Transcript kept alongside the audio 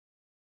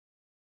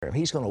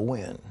He's going to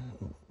win.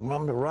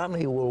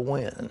 Romney will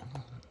win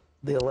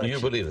the election. You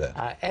believe that?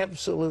 I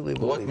absolutely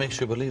believe What makes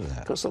you believe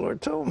that? Because the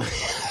Lord told me.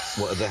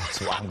 Well,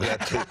 that's why I'm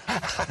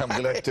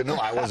glad to know.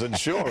 I wasn't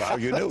sure how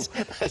you knew.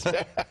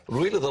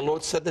 Really, the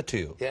Lord said that to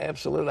you? Yeah,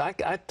 absolutely.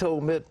 I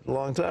told Mitt a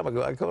long time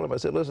ago. I called him. I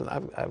said, listen,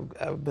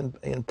 I've been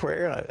in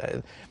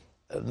prayer.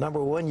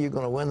 Number one, you're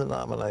going to win the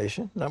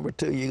nomination. Number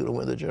two, you're going to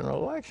win the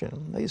general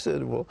election. He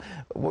said, well,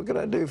 what can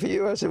I do for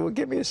you? I said, well,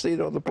 give me a seat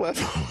on the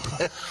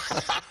platform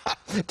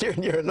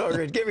during your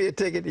inauguration. Give me a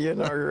ticket to your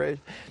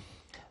inauguration.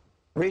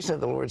 Recently,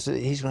 the Lord said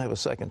he's going to have a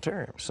second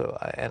term. So,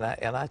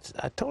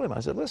 I told him, I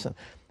said, listen,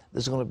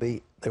 there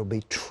will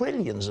be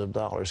trillions of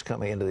dollars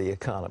coming into the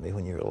economy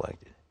when you're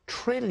elected.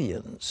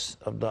 Trillions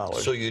of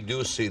dollars. So you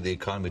do see the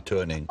economy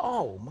turning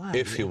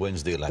if he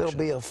wins the election? There'll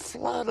be a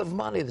flood of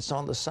money that's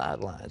on the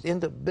sidelines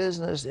into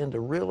business,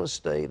 into real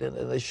estate, and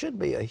there should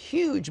be a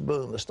huge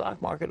boom. The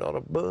stock market ought to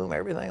boom.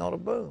 Everything ought to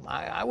boom.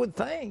 I would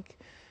think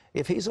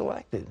if he's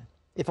elected.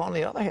 If on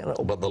the other hand...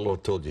 But the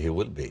Lord told you he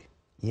will be.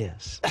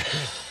 Yes.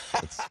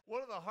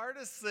 One of the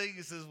hardest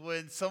things is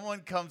when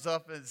someone comes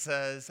up and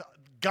says,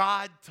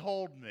 God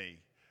told me.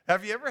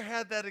 Have you ever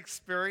had that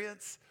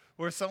experience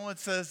where someone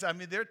says, I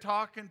mean, they're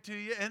talking to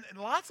you, and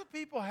lots of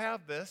people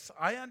have this.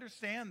 I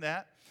understand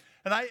that.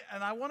 And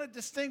I want to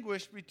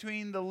distinguish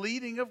between the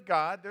leading of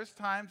God. There's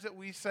times that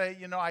we say,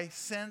 you know, I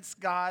sense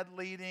God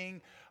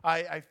leading.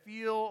 I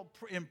feel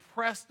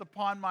impressed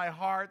upon my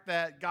heart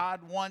that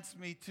God wants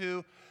me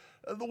to.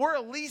 We're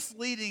at least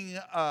leaving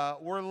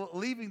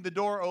the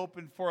door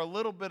open for a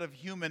little bit of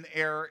human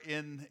error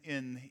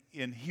in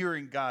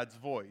hearing God's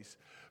voice.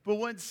 But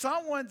when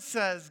someone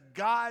says,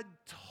 God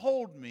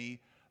told me,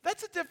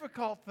 that's a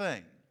difficult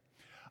thing.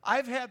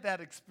 I've had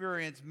that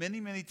experience many,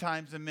 many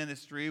times in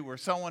ministry where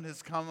someone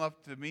has come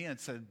up to me and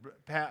said,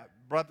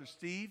 Brother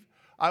Steve,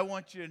 I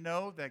want you to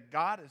know that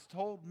God has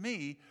told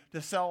me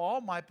to sell all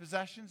my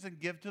possessions and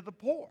give to the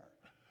poor.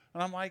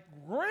 And I'm like,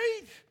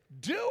 great,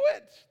 do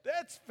it.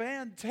 That's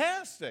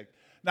fantastic.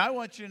 Now, I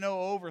want you to know,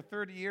 over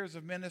 30 years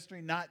of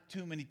ministry, not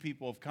too many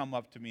people have come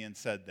up to me and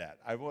said that.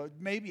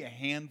 Maybe a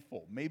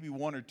handful, maybe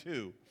one or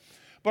two.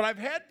 But I've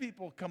had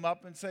people come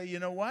up and say, you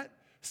know what,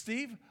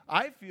 Steve,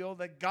 I feel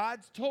that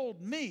God's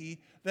told me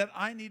that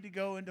I need to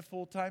go into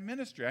full-time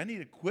ministry. I need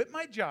to quit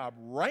my job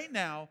right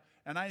now,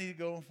 and I need to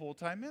go in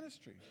full-time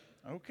ministry.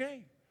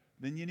 Okay,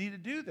 then you need to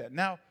do that.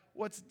 Now,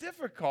 what's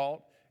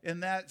difficult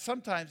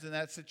sometimes in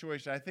that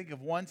situation, I think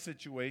of one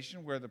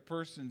situation where the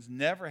person's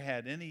never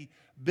had any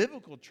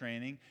biblical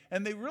training,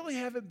 and they really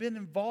haven't been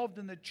involved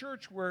in the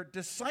church where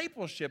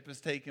discipleship has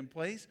taken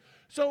place.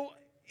 So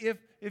if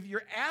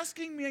you're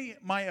asking me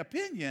my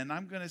opinion,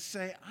 I'm going to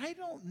say, I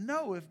don't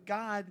know if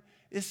God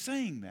is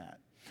saying that.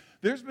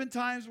 There's been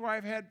times where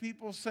I've had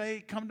people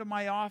come to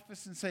my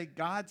office and say,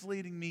 God's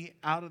leading me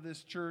out of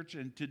this church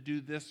and to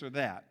do this or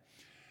that.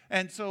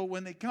 And so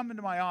when they come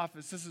into my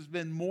office, this has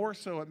been more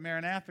so at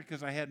Maranatha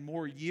because I had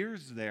more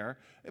years there,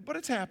 but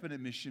it's happened at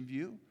Mission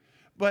View.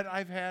 But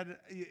I've had,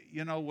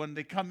 when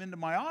they come into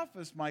my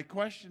office, my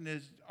question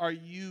is, are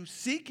you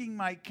seeking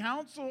my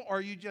counsel, or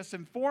are you just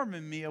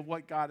informing me of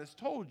what God has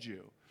told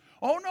you?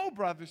 Oh, no,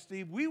 Brother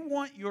Steve, we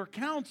want your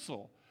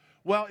counsel.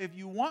 Well, if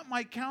you want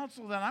my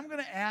counsel, then I'm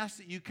going to ask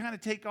that you kind of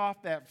take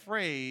off that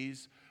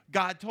phrase,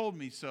 God told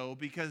me so,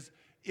 because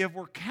if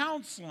we're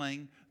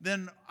counseling,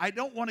 then I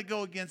don't want to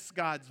go against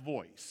God's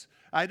voice.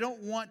 I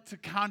don't want to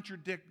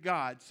contradict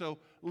God. So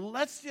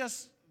let's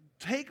just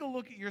take a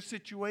look at your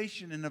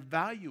situation and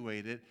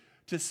evaluate it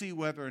to see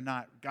whether or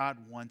not God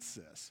wants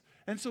this.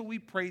 And so we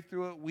pray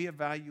through it, we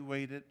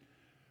evaluate it.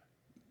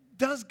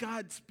 Does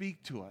God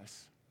speak to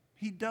us?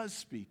 He does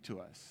speak to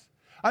us.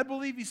 I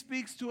believe he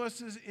speaks to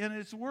us in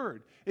his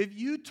word. If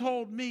you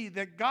told me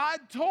that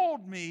God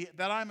told me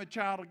that I'm a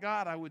child of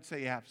God, I would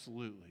say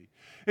absolutely.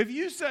 If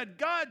you said,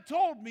 God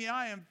told me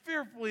I am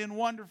fearfully and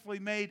wonderfully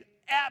made,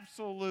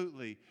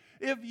 absolutely.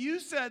 If you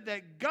said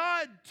that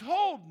God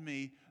told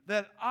me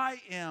that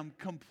I am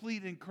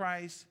complete in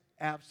Christ,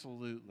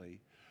 absolutely.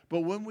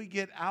 But when we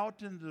get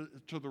out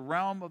into the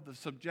realm of the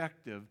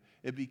subjective,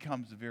 it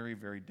becomes very,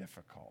 very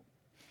difficult.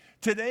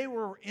 Today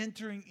we're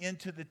entering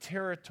into the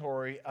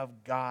territory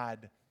of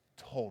God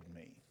told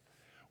me.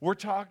 We're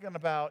talking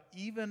about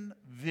even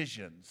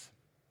visions.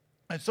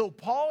 And so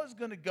Paul is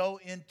going to go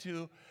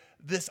into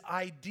this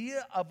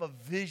idea of a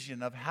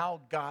vision of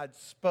how God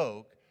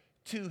spoke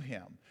to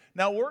him.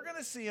 Now, we're going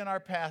to see in our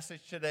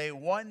passage today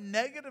one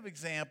negative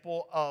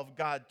example of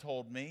God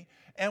told me,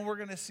 and we're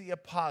going to see a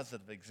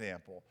positive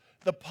example.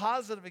 The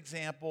positive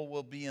example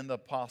will be in the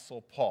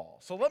Apostle Paul.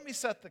 So let me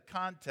set the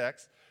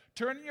context.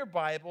 Turn in your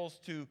Bibles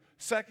to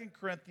 2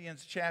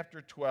 Corinthians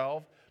chapter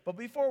 12. But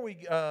before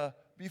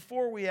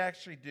we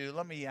actually do,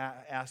 let me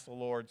ask the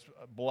Lord's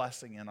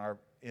blessing in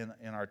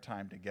our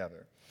time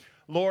together.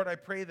 Lord, I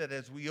pray that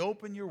as we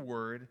open your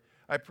word,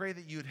 I pray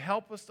that you'd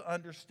help us to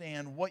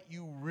understand what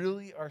you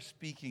really are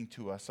speaking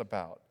to us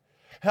about.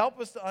 Help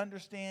us to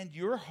understand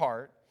your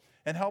heart,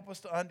 and help us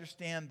to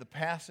understand the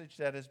passage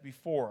that is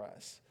before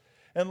us.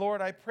 And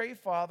Lord, I pray,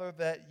 Father,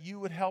 that you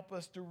would help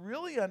us to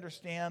really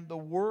understand the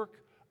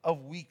work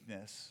of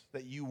weakness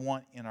that you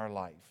want in our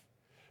life.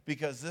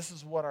 Because this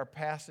is what our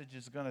passage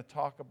is going to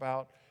talk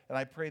about. And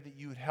I pray that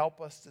you would help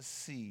us to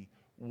see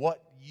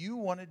what you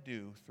want to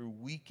do through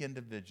weak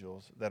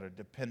individuals that are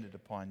dependent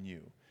upon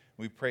you.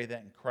 We pray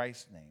that in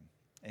Christ's name.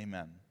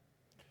 Amen.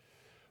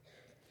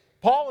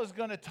 Paul is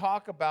going to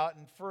talk about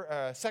in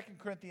 2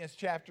 Corinthians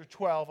chapter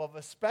 12 of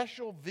a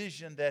special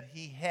vision that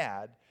he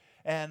had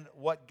and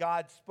what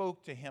God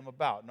spoke to him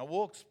about. Now,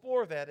 we'll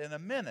explore that in a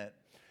minute.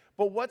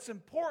 But what's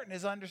important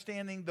is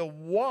understanding the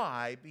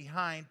why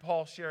behind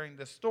Paul sharing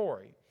this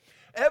story.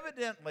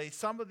 Evidently,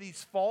 some of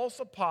these false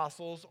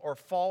apostles or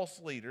false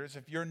leaders,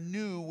 if you're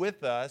new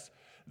with us,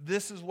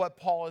 this is what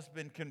Paul has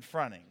been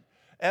confronting.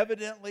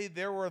 Evidently,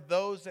 there were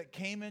those that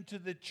came into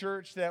the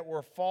church that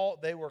were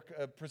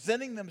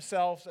presenting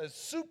themselves as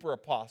super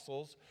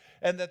apostles,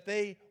 and that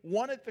they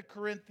wanted the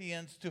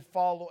Corinthians to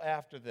follow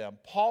after them.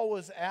 Paul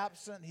was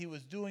absent. He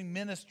was doing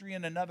ministry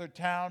in another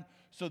town.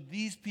 So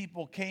these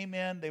people came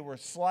in. They were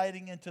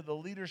sliding into the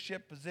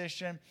leadership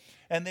position,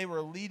 and they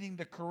were leading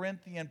the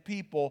Corinthian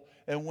people.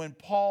 And when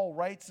Paul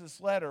writes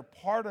this letter,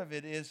 part of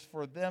it is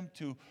for them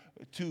to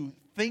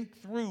think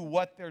through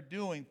what they're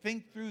doing,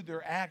 think through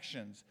their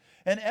actions.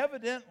 And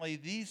evidently,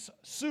 these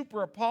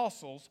super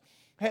apostles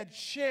had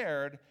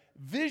shared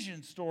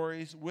vision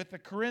stories with the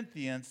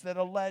Corinthians that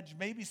alleged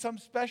maybe some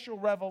special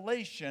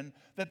revelation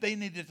that they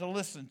needed to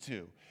listen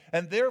to.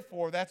 And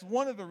therefore, that's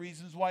one of the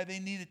reasons why they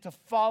needed to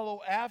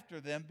follow after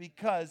them,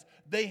 because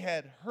they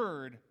had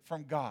heard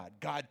from God.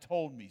 God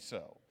told me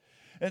so.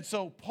 And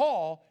so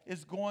Paul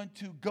is going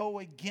to go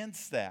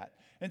against that.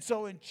 And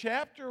so in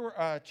chapter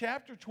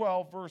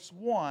 12, verse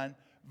 1,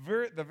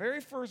 the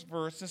very first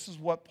verse, this is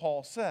what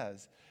Paul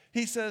says.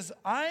 He says,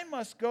 I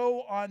must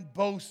go on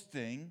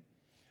boasting,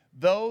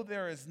 though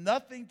there is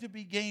nothing to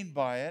be gained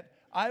by it.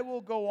 I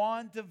will go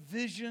on to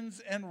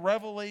visions and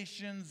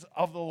revelations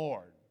of the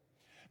Lord.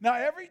 Now,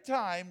 every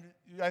time,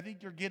 I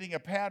think you're getting a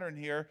pattern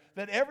here,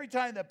 that every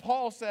time that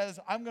Paul says,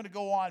 I'm going to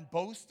go on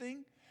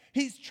boasting,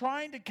 he's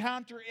trying to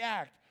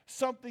counteract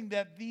something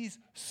that these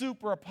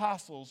super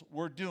apostles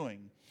were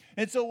doing.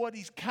 And so what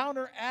he's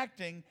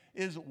counteracting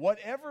is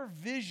whatever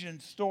vision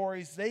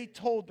stories they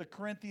told the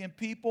Corinthian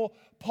people,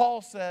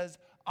 Paul says,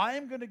 I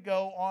am going to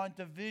go on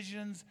to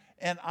visions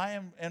and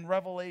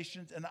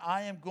revelations, and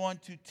I am going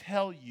to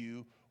tell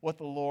you what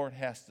the Lord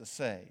has to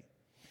say.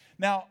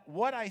 Now,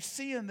 what I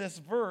see in this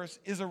verse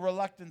is a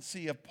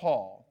reluctancy of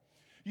Paul.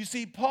 You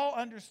see, Paul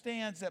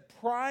understands that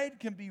pride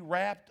can be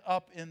wrapped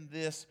up in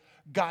this,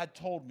 God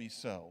told me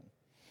so.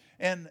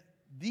 And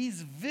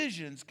these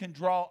visions can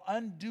draw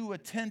undue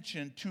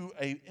attention to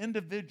an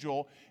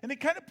individual, and it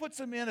kind of puts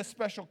them in a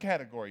special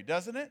category,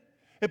 doesn't it?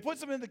 It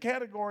puts them in the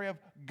category of,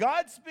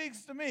 God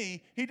speaks to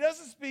me, he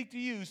doesn't speak to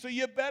you, so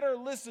you better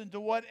listen to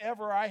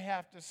whatever I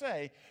have to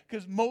say,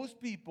 because most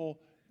people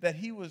that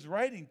he was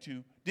writing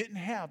to didn't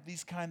have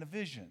these kind of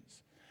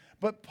visions.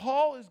 But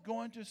Paul is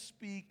going to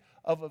speak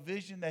of a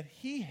vision that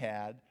he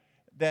had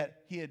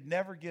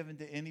never given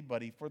to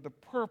anybody, for the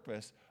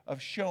purpose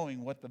of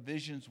showing what the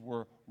visions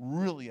were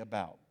really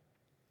about.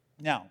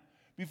 Now,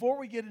 before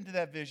we get into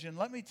that vision,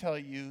 let me tell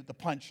you the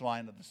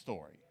punchline of the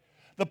story.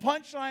 The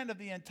punchline of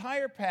the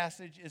entire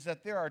passage is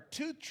that there are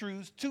two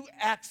truths, two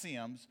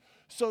axioms,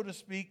 so to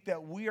speak,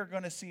 that we are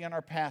going to see in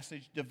our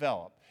passage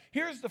develop.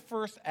 Here's the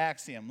first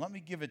axiom. Let me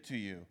give it to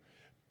you.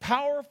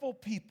 Powerful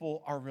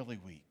people are really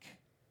weak.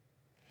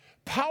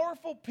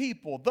 Powerful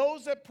people,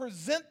 those that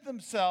present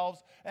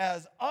themselves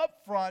as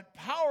upfront,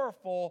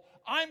 powerful,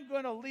 I'm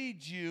going to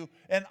lead you,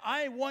 and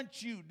I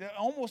want you,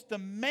 almost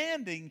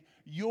demanding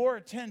your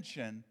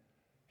attention.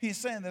 He's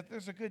saying that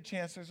there's a good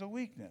chance there's a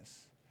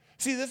weakness.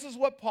 See, this is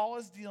what Paul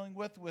is dealing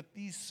with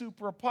these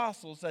super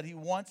apostles that he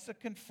wants to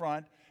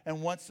confront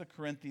and wants the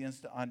Corinthians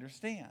to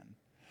understand.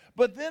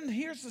 But then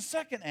here's the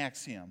second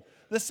axiom.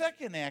 The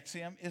second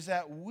axiom is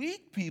that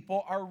weak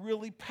people are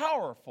really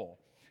powerful.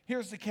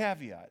 Here's the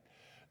caveat.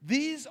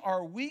 These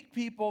are weak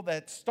people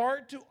that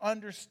start to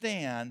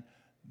understand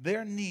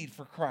their need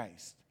for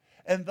Christ.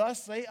 And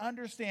thus they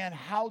understand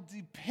how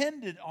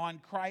dependent on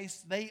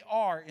Christ they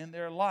are in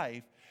their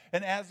life.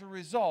 And as a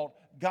result,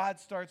 God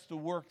starts to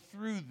work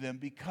through them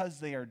because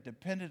they are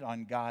dependent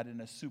on God in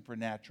a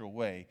supernatural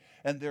way.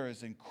 And there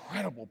is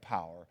incredible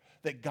power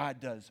that God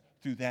does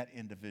through that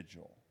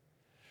individual.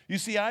 You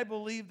see, I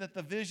believe that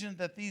the vision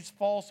that these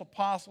false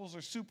apostles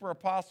or super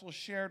apostles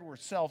shared were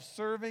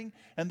self-serving,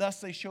 and thus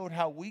they showed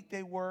how weak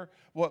they were.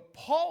 What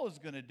Paul is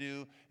going to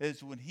do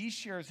is when he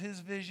shares his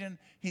vision,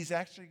 he's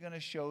actually going to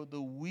show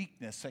the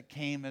weakness that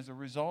came as a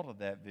result of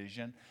that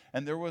vision.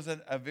 And there was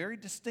a very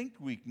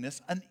distinct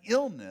weakness, an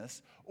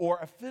illness, or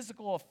a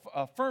physical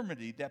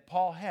infirmity that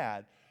Paul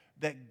had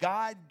that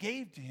God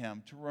gave to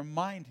him to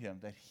remind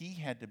him that he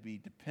had to be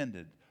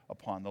dependent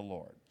upon the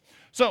Lord.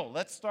 So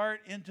let's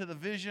start into the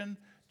vision.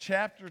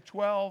 Chapter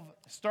 12,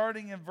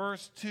 starting in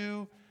verse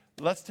 2,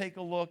 let's take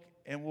a look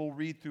and we'll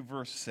read through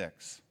verse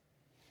 6.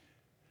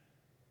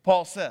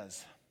 Paul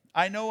says,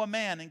 I know a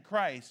man in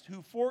Christ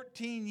who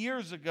 14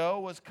 years ago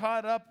was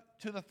caught up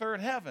to the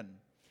third heaven.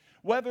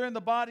 Whether in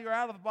the body or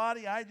out of the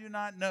body, I do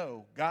not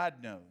know. God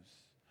knows.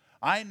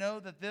 I know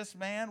that this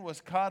man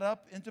was caught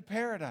up into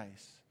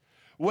paradise.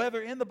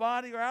 Whether in the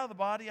body or out of the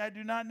body, I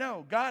do not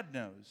know. God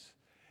knows.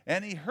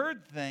 And he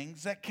heard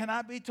things that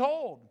cannot be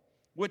told,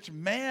 which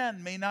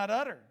man may not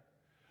utter.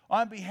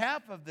 On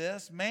behalf of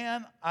this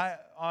man, I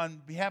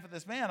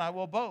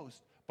will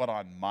boast. But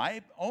on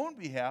my own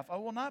behalf, I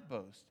will not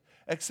boast,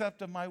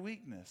 except of my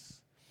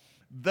weakness.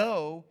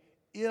 Though,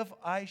 if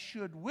I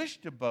should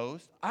wish to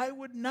boast, I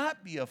would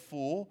not be a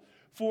fool,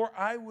 for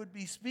I would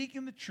be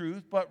speaking the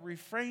truth, but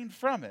refrain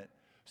from it,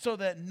 so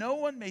that no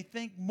one may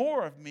think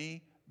more of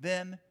me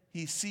than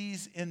he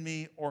sees in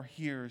me or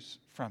hears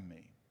from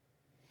me.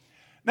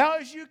 Now,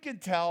 as you can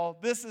tell,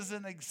 this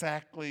isn't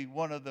exactly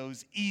one of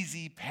those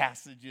easy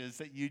passages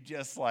that you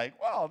just like,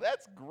 wow,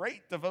 that's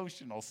great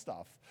devotional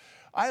stuff.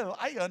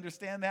 I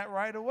understand that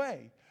right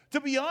away. To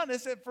be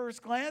honest, at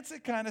first glance,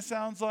 it kind of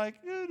sounds like,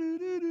 I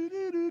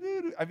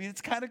mean, it's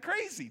kind of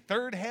crazy.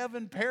 Third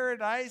heaven,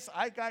 paradise,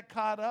 I got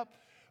caught up.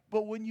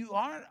 But when you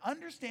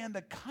understand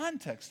the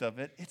context of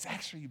it, it's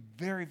actually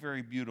very,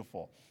 very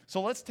beautiful.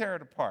 So let's tear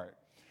it apart.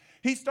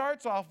 He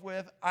starts off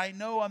with, I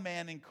know a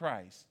man in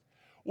Christ.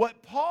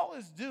 What Paul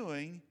is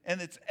doing,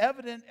 and it's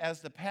evident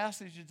as the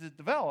passages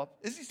develop,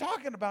 is he's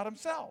talking about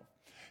himself.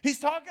 He's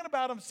talking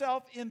about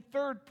himself in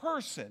third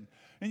person.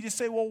 And you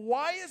say, well,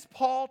 why is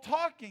Paul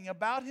talking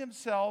about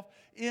himself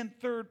in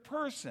third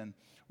person?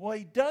 Well,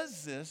 he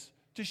does this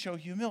to show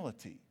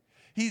humility.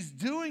 He's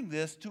doing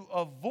this to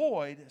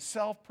avoid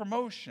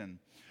self-promotion.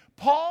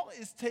 Paul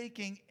is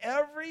taking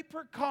every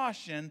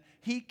precaution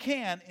he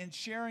can in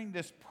sharing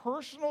this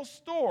personal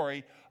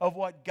story of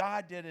what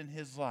God did in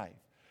his life.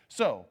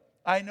 So,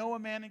 I know a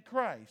man in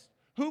Christ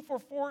who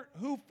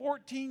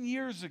 14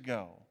 years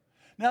ago.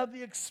 Now,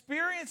 the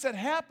experience that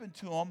happened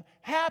to him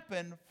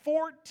happened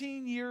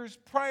 14 years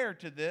prior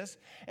to this,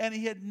 and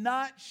he had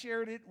not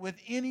shared it with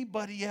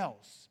anybody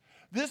else.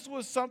 This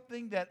was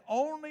something that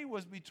only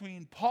was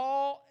between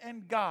Paul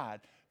and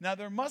God. Now,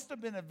 there must have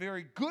been a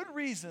very good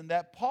reason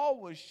that Paul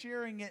was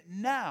sharing it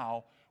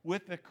now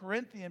with the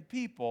Corinthian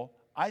people.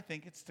 I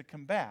think it's to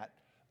combat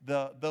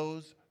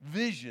those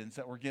visions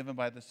that were given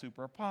by the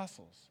super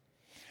apostles.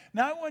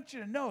 Now, I want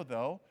you to know,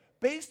 though,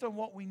 based on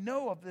what we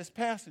know of this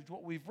passage,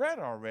 what we've read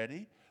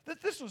already,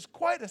 that this was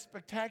quite a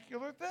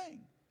spectacular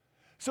thing.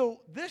 So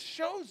this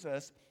shows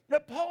us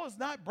that Paul is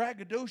not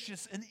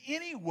braggadocious in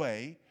any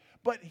way,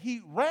 but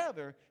he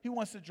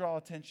wants to draw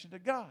attention to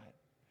God.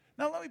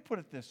 Now, let me put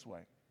it this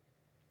way.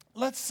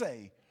 Let's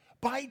say,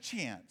 by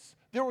chance,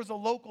 there was a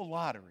local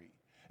lottery,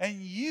 and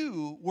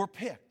you were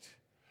picked.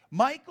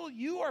 Michael,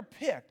 you are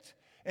picked,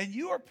 and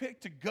you are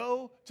picked to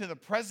go to the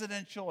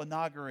presidential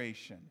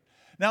inauguration.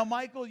 Now,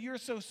 Michael, you're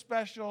so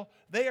special.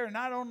 They are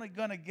not only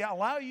going to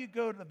allow you to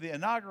go to the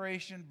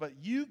inauguration, but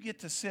you get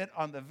to sit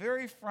on the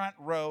very front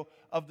row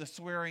of the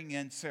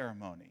swearing-in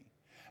ceremony.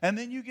 And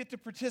then you get to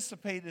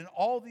participate in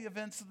all the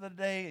events of the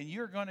day, and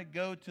you're going to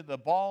go to the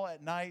ball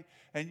at night,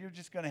 and you're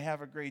just going to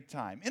have a great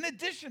time. In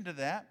addition to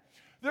that,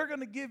 they're going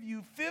to give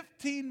you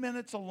 15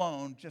 minutes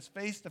alone, just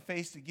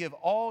face-to-face, to give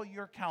all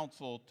your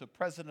counsel to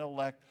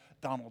President-elect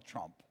Donald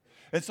Trump.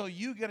 And so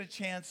you get a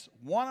chance,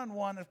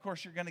 one-on-one, of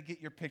course, you're going to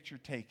get your picture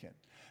taken.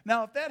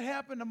 Now, if that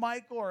happened to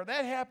Michael, or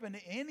that happened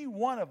to any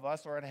one of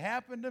us, or it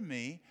happened to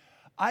me,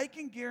 I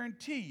can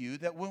guarantee you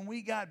that when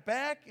we got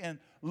back in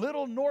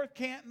little North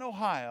Canton,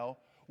 Ohio,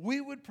 we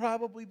would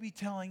probably be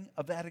telling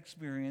of that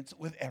experience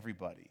with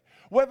everybody.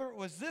 Whether it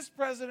was this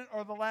president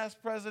or the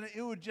last president,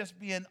 it would just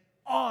be an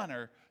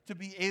honor to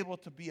be able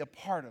to be a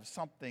part of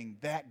something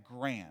that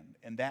grand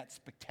and that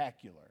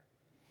spectacular.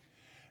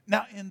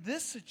 Now, in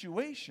this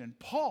situation,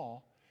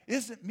 Paul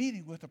isn't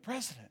meeting with the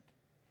president.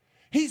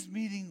 He's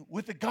meeting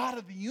with the God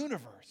of the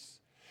universe.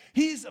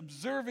 He's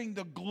observing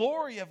the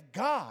glory of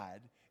God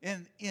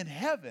in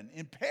heaven,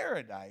 in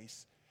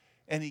paradise,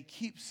 and he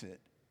keeps it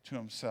to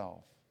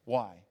himself.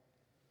 Why?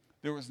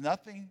 There was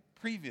nothing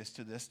previous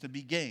to this to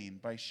be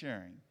gained by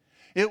sharing.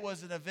 It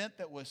was an event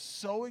that was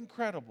so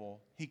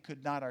incredible, he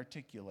could not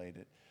articulate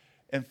it.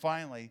 And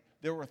finally,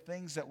 there were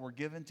things that were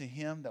given to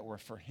him that were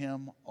for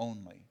him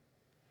only.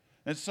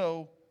 And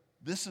so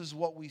this is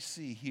what we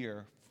see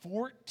here.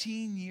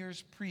 14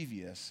 years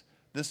previous,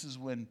 this is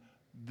when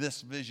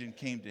this vision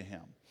came to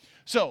him.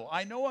 So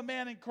I know a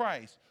man in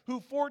Christ who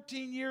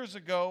 14 years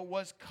ago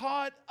was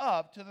caught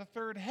up to the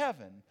third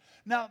heaven.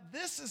 Now,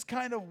 this is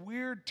kind of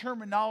weird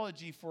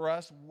terminology for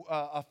us,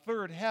 a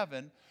third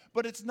heaven,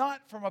 but it's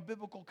not from a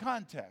biblical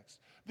context.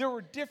 There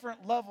were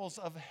different levels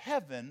of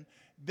heaven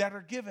that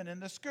are given in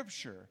the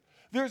Scripture.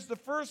 There's the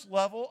first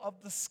level of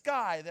the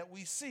sky that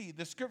we see.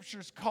 The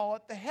Scriptures call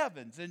it the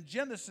heavens. In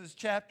Genesis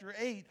chapter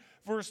 8,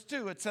 verse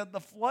 2, it said the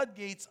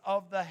floodgates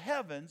of the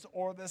heavens,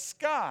 or the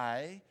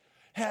sky,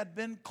 had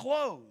been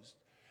closed.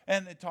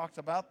 And it talks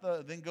about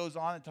then goes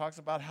on and talks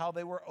about how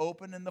they were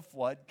open and the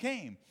flood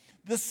came.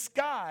 The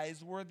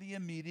skies were the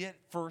immediate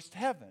first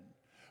heaven.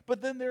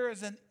 But then there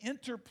is an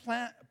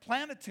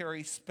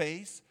interplanetary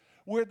space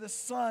where the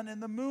sun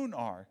and the moon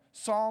are.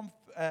 Psalm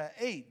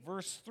 8,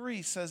 verse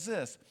 3 says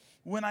this,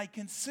 when I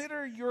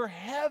consider your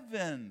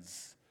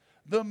heavens,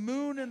 the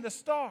moon and the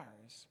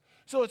stars.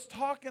 So it's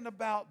talking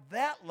about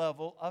that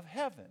level of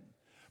heaven.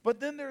 But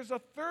then there's a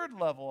third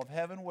level of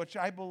heaven, which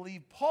I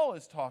believe Paul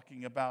is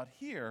talking about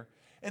here,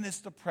 and it's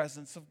the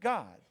presence of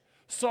God.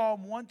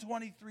 Psalm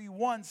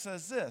 123:1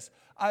 says this,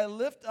 I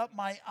lift up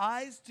my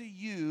eyes to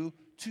you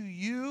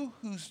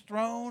whose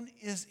throne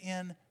is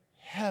in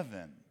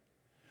heaven.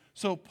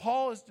 So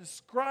Paul is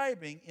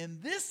describing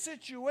in this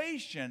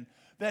situation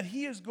that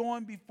he is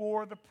going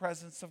before the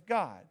presence of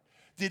God.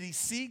 Did he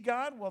see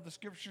God? Well, the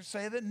scriptures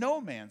say that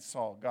no man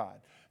saw God.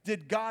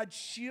 Did God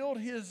shield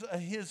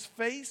his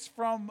face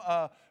from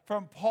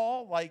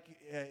Paul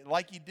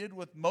like he did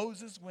with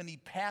Moses when he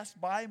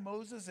passed by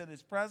Moses in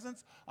his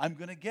presence? I'm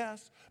going to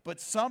guess. But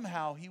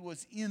somehow he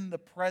was in the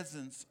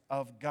presence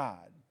of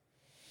God.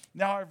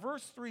 Now, our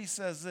verse 3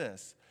 says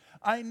this,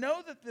 I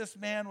know that this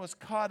man was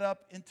caught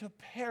up into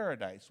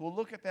paradise. We'll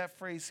look at that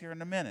phrase here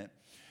in a minute.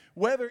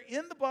 Whether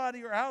in the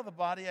body or out of the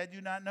body, I do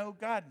not know.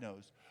 God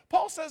knows.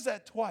 Paul says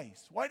that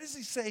twice. Why does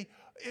he say,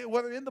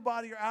 whether in the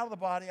body or out of the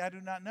body, I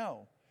do not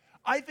know?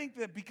 I think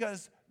that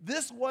because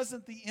this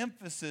wasn't the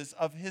emphasis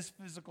of his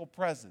physical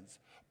presence.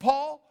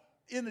 Paul,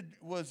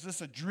 was this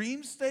a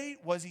dream state?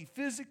 Was he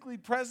physically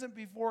present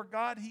before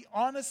God? He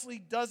honestly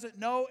doesn't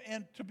know,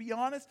 and to be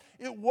honest,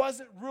 it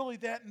wasn't really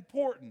that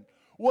important.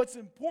 What's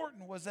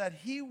important was that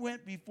he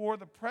went before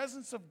the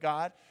presence of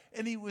God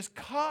and he was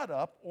caught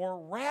up or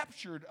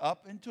raptured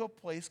up into a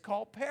place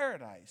called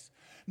paradise.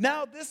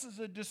 Now, this is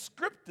a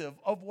descriptive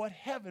of what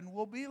heaven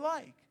will be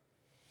like.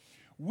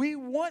 We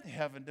want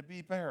heaven to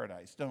be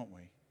paradise, don't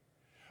we?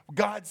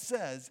 God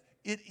says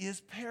it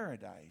is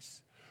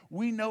paradise.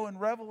 We know in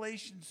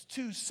Revelations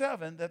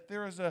 2:7 that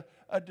there is a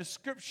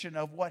description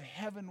of what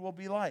heaven will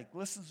be like.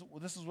 This is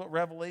what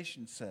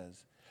Revelation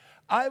says.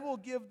 I will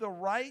give the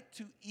right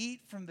to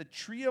eat from the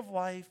tree of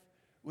life,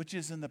 which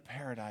is in the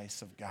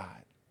paradise of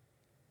God.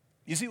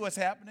 You see what's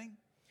happening?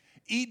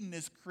 Eden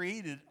is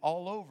created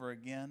all over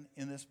again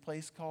in this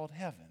place called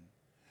heaven.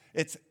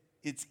 It's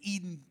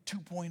Eden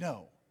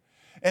 2.0.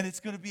 And it's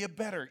going to be a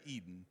better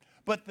Eden.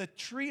 But the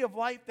tree of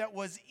life that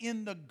was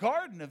in the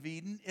Garden of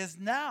Eden is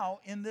now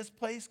in this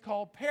place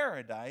called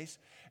paradise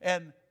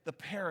and the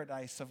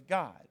paradise of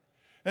God.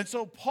 And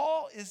so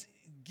Paul is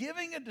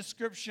giving a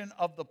description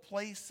of the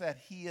place that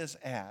he is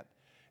at,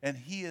 and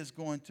he is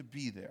going to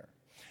be there.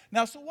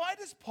 Now, so why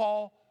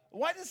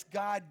does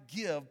God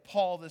give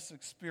Paul this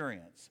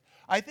experience?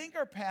 I think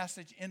our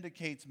passage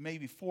indicates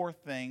maybe four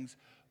things.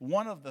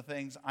 One of the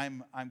things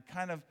I'm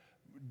kind of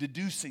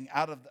deducing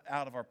out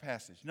of our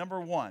passage. Number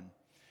one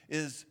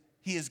is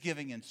he is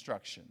giving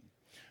instruction.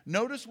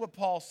 Notice what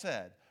Paul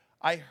said.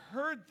 I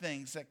heard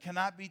things that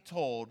cannot be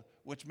told,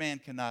 which man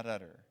cannot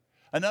utter.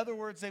 In other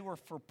words, they were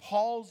for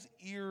Paul's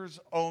ears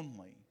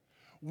only.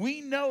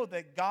 We know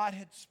that God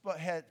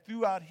had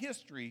throughout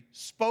history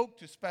spoke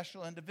to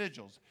special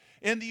individuals.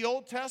 In the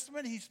Old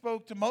Testament, he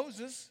spoke to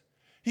Moses.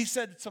 He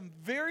said some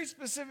very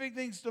specific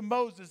things to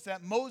Moses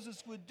that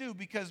Moses would do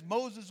because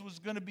Moses was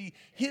going to be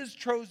his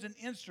chosen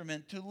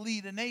instrument to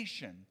lead a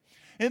nation.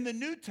 In the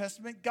New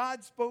Testament,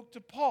 God spoke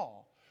to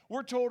Paul.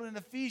 We're told in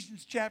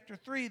Ephesians chapter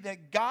 3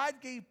 that God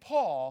gave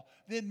Paul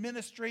the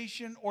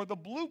administration or the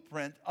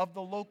blueprint of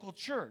the local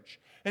church.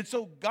 And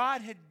so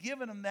God had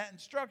given him that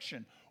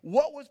instruction.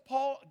 What was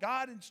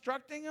God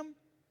instructing him?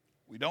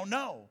 We don't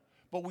know.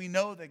 But we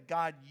know that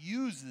God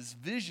uses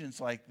visions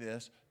like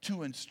this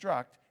to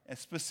instruct, and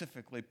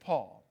specifically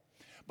Paul.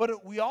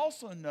 But we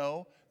also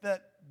know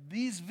that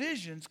these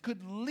visions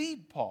could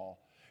lead Paul,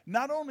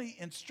 not only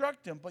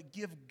instruct him, but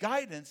give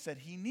guidance that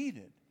he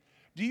needed.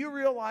 Do you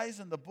realize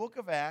in the book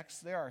of Acts,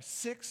 there are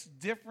 6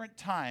 different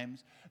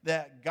times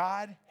that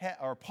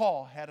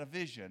Paul had a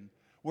vision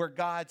where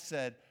God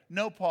said,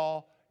 no,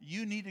 Paul,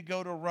 you need to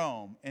go to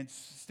Rome and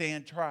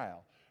stand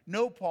trial.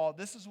 No, Paul,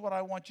 this is what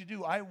I want you to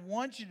do. I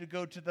want you to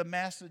go to the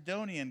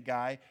Macedonian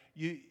guy.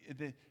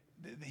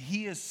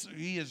 He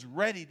is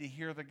ready to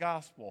hear the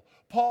gospel.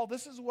 Paul,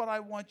 this is what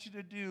I want you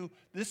to do.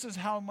 This is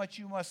how much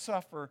you must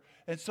suffer.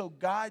 And so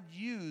God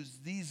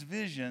used these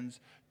visions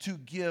to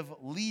give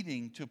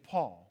leading to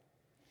Paul.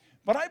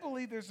 But I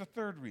believe there's a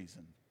third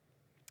reason.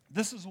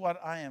 This is what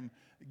I am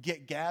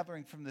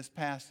gathering from this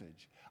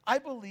passage. I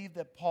believe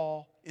that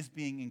Paul is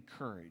being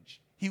encouraged.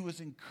 He was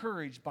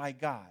encouraged by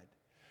God.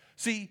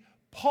 See,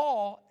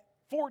 Paul,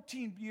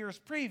 14 years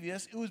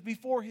previous, it was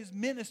before his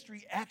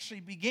ministry actually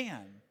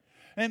began.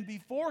 And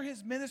before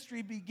his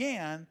ministry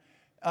began,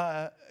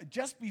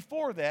 just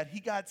before that,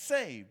 he got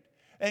saved.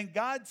 And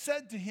God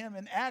said to him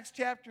in Acts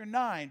chapter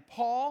 9,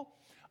 Paul,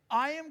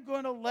 I am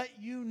going to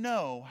let you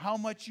know how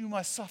much you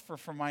must suffer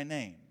for my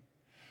name.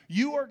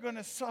 You are going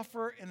to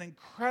suffer an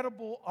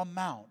incredible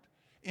amount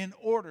in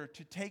order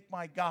to take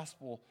my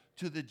gospel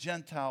to the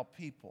Gentile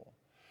people.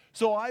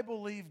 So I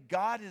believe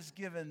God has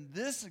given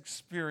this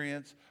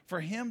experience for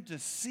him to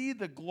see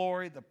the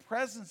glory, the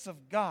presence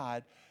of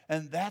God,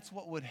 and that's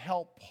what would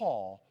help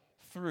Paul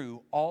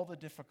through all the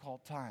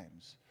difficult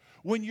times.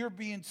 When you're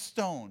being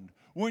stoned,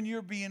 when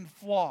you're being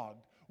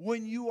flogged,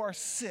 when you are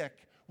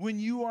sick, when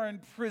you are in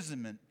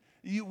imprisonment,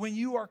 when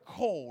you are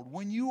cold,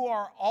 when you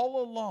are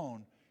all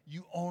alone,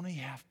 you only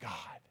have God.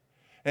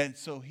 And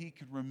so he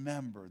could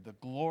remember the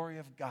glory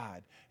of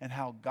God and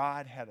how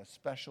God had a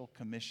special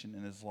commission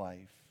in his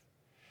life.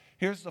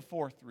 Here's the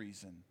fourth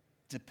reason: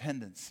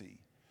 dependency.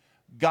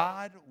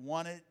 God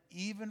wanted,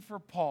 even for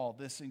Paul,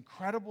 this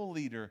incredible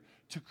leader,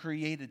 to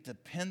create a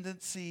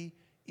dependency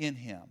in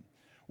him.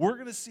 We're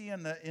going to see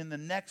in the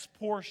next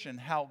portion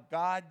how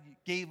God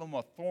gave him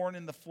a thorn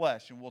in the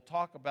flesh, and we'll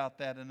talk about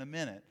that in a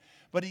minute.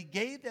 But he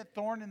gave that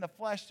thorn in the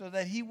flesh so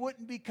that he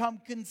wouldn't become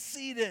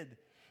conceited,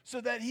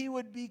 so that he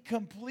would be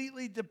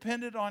completely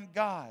dependent on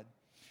God.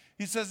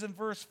 He says in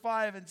verse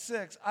 5 and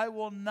 6, I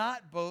will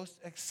not boast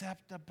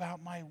except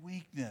about my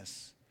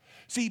weakness.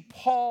 See,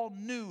 Paul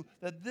knew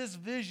that this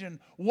vision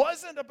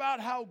wasn't about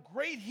how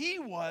great he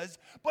was,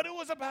 but it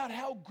was about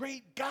how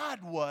great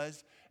God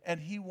was, and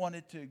he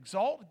wanted to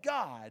exalt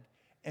God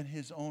and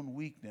his own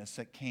weakness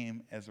that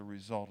came as a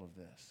result of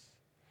this.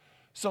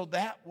 So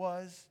that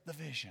was the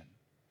vision.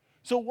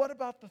 So what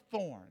about the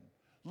thorn?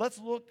 Let's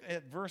look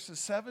at verses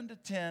 7 to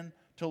 10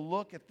 to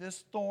look at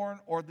this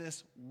thorn or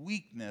this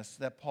weakness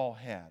that Paul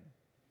had.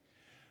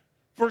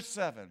 Verse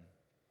 7.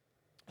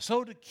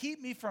 So to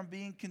keep me from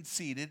being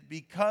conceited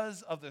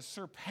because of the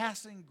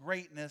surpassing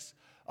greatness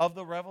of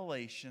the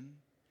revelation,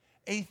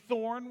 a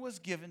thorn was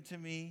given to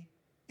me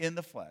in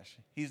the flesh.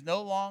 He's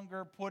no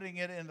longer putting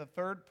it in the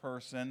third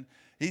person.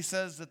 He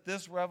says that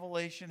this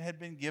revelation had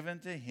been given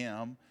to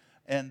him,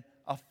 and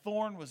a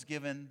thorn was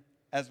given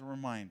as a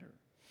reminder.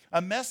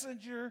 A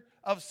messenger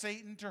of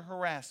Satan to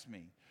harass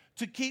me,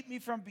 to keep me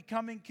from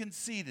becoming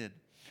conceited.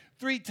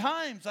 3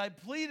 times I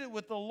pleaded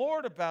with the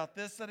Lord about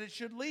this, that it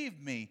should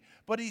leave me.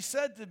 But he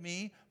said to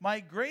me, my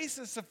grace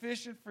is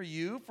sufficient for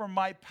you, for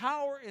my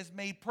power is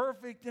made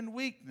perfect in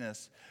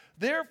weakness.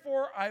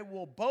 Therefore I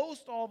will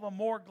boast all the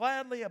more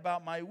gladly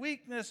about my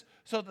weakness,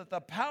 so that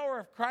the power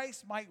of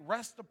Christ might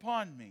rest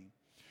upon me.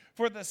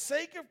 For the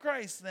sake of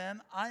Christ,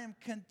 then, I am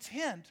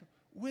content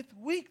with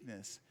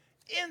weakness,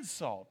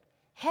 insult,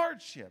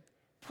 hardship,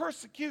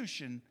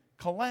 persecution,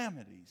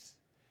 calamities.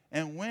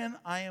 And when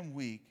I am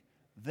weak,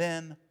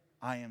 then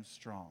I am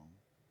strong.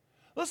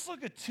 Let's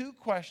look at 2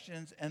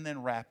 questions and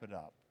then wrap it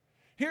up.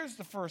 Here's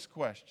the first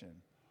question.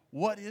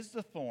 What is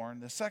the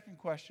thorn? The second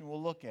question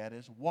we'll look at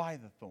is, why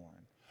the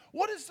thorn?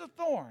 What is the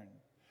thorn?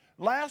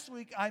 Last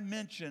week I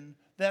mentioned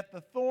that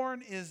the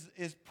thorn is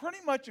pretty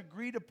much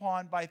agreed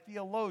upon by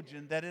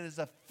theologians that it is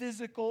a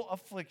physical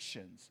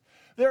affliction.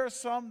 There are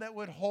some that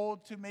would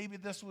hold to maybe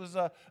this was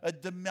a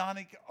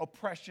demonic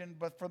oppression,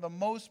 but for the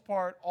most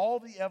part, all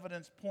the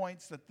evidence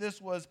points that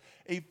this was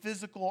a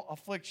physical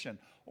affliction,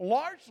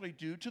 largely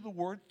due to the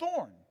word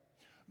thorn.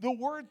 The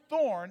word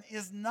thorn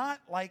is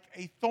not like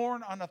a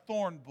thorn on a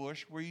thorn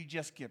bush where you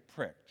just get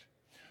pricked.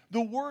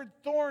 The word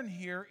thorn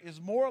here is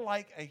more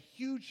like a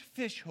huge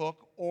fish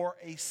hook or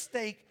a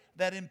stake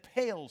that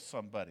impales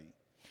somebody.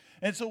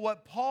 And so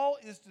what Paul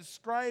is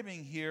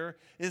describing here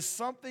is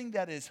something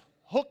that is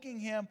hooking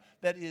him,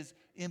 that is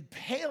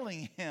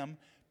impaling him,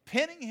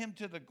 pinning him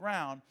to the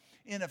ground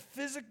in a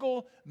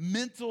physical,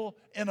 mental,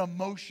 and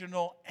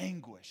emotional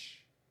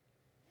anguish.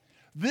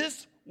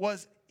 This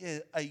was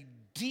a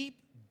deep,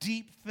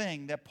 deep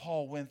thing that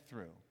Paul went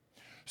through.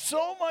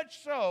 So much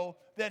so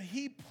that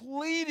he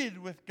pleaded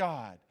with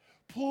God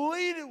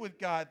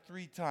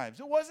 3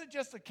 times. It wasn't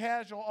just a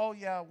casual, oh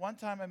yeah, one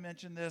time I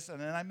mentioned this, and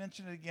then I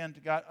mentioned it again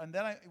to God, and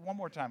then one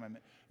more time I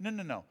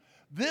mentioned. No.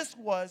 This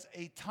was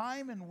a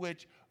time in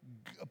which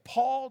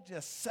Paul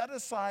just set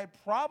aside,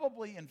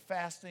 probably in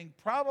fasting,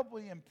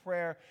 probably in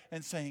prayer,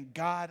 and saying,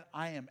 God,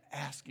 I am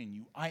asking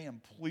you, I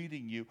am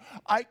pleading you.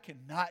 I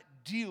cannot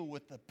deal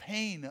with the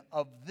pain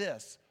of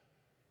this.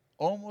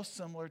 Almost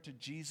similar to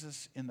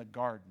Jesus in the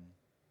garden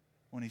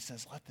when he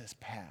says, let this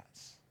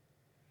pass.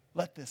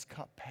 Let this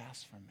cup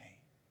pass from me.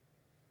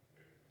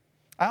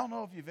 I don't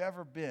know if you've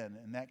ever been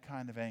in that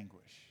kind of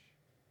anguish.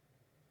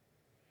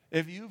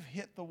 If you've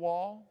hit the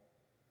wall,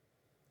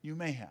 you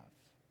may have.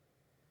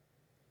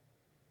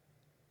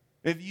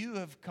 If you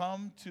have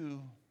come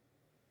to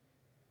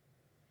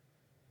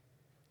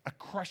a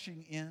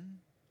crushing in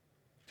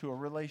to a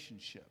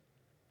relationship,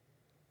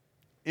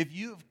 if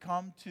you have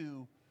come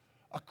to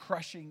a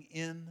crushing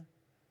in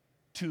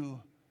to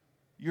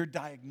your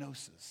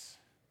diagnosis,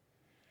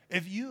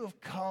 if you have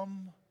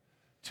come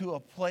to a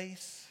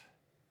place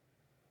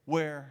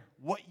where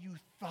what you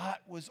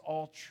thought was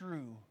all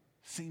true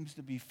seems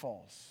to be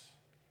false,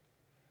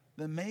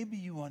 then maybe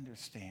you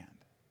understand.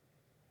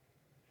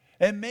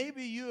 And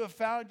maybe you have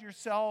found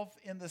yourself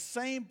in the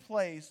same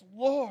place.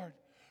 Lord,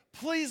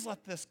 please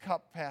let this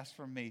cup pass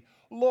from me.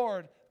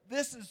 Lord,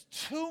 this is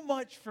too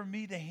much for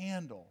me to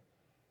handle.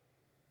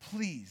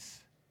 Please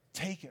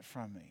take it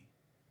from me.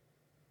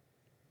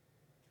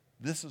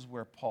 This is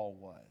where Paul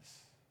was.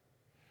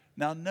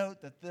 Now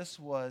note that this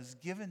was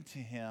given to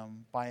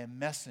him by a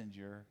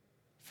messenger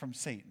from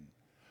Satan.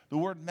 The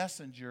word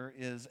messenger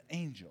is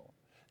angel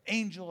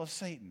of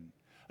Satan.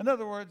 In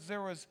other words,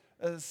 there was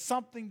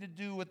something to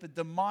do with the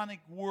demonic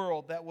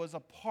world that was a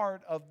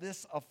part of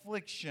this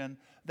affliction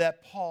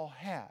that Paul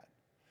had.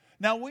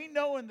 Now, we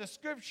know in the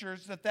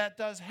scriptures that that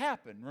does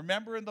happen.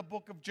 Remember in the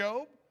book of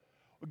Job?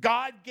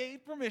 God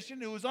gave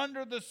permission. It was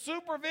under the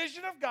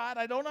supervision of God.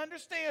 I don't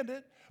understand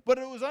it, but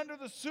it was under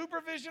the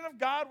supervision of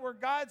God where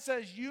God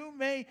says, you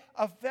may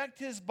affect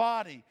his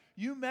body.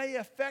 You may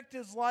affect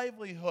his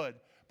livelihood,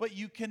 but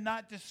you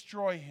cannot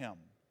destroy him.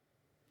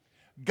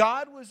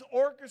 God was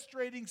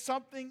orchestrating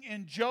something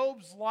in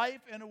Job's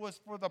life, and it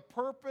was for the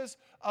purpose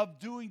of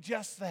doing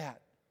just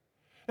that.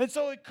 And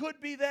so it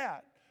could be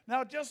that.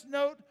 Now, just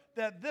note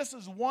that this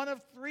is one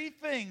of three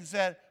things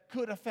that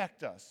could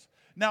affect us.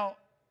 Now,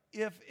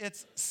 if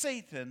it's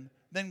Satan,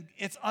 then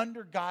it's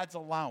under God's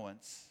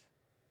allowance,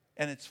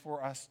 and it's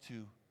for us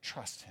to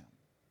trust him.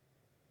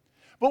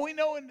 But we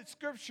know in the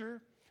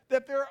scripture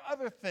that there are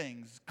other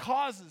things,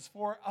 causes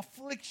for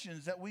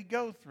afflictions that we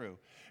go through.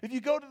 If you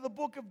go to the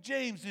book of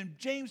James, in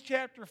James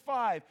chapter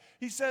 5,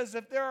 he says,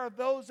 if there are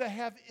those that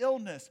have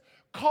illness,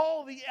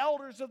 call the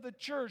elders of the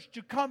church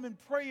to come and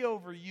pray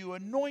over you,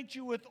 anoint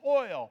you with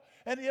oil.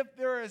 And if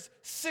there is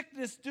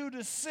sickness due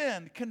to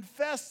sin,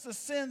 confess the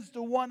sins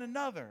to one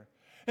another.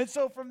 And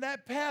so from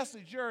that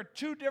passage, there are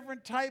two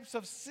different types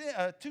of sin,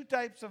 two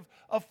types of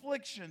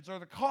afflictions, or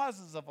the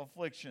causes of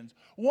afflictions.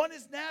 One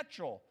is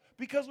natural,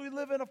 because we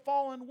live in a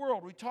fallen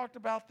world. We talked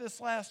about this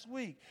last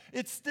week.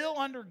 It's still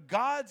under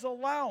God's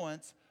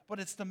allowance, but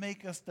it's to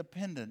make us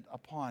dependent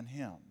upon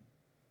him.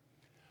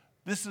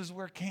 This is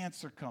where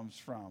cancer comes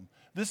from.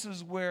 This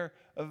is where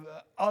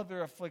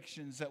other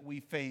afflictions that we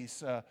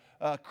face,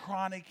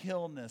 chronic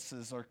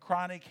illnesses or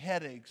chronic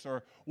headaches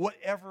or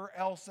whatever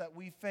else that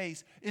we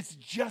face. It's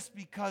just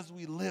because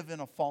we live in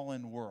a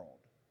fallen world.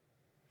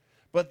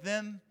 But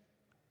then,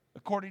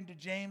 according to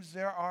James,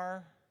 there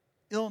are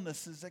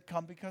illnesses that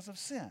come because of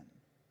sin.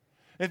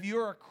 If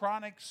you're a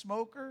chronic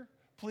smoker,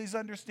 please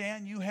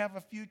understand you have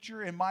a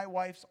future in my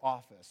wife's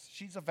office.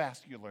 She's a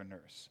vascular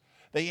nurse.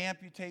 They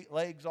amputate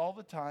legs all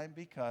the time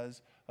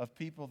because of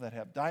people that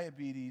have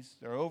diabetes,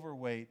 they're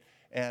overweight,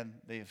 and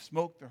they have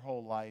smoked their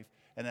whole life,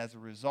 and as a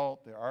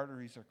result, their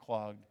arteries are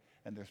clogged,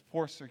 and there's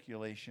poor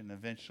circulation, and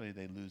eventually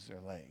they lose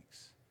their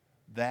legs.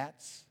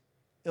 That's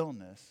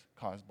illness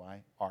caused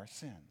by our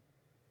sin.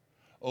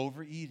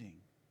 Overeating.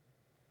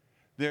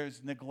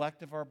 There's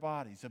neglect of our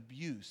bodies,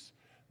 abuse.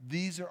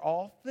 These are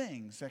all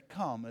things that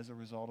come as a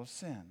result of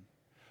sin.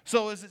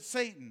 So is it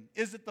Satan?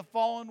 Is it the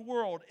fallen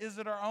world? Is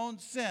it our own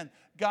sin?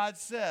 God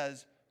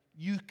says,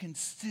 you can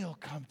still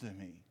come to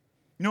me.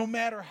 No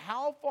matter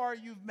how far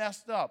you've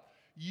messed up,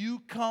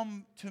 you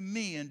come to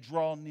me and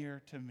draw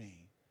near to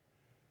me.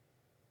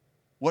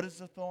 What is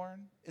the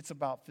thorn? It's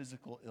about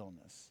physical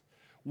illness.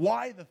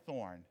 Why the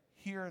thorn?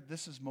 Here,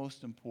 this is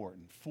most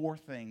important. 4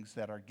 things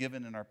that are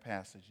given in our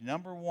passage.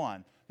 Number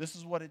 1, this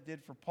is what it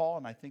did for Paul,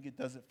 and I think it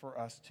does it for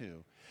us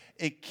too.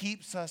 It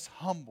keeps us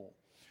humble.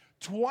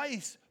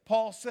 Twice,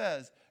 Paul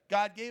says,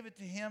 God gave it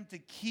to him to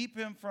keep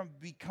him from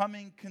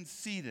becoming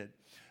conceited.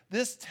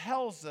 This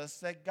tells us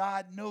that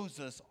God knows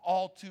us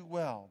all too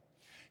well.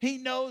 He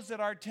knows that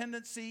our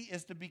tendency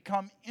is to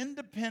become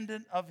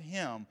independent of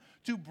him,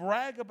 to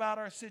brag about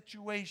our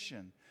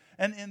situation.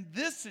 And in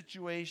this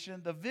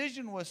situation, the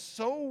vision was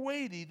so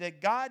weighty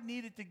that God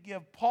needed to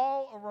give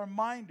Paul a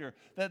reminder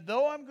that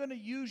though I'm going to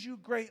use you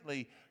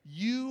greatly,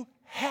 you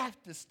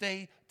have to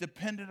stay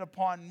dependent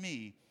upon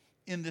me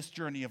in this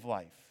journey of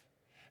life.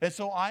 And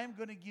so I am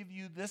going to give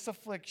you this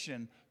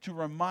affliction to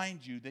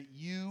remind you that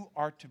you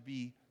are to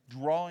be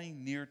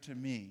drawing near to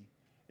me.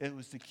 It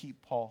was to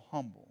keep Paul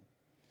humble.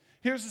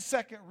 Here's the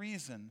second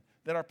reason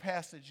that our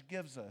passage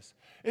gives us.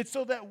 It's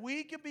so that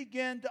we can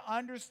begin to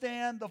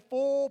understand the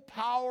full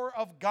power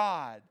of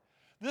God.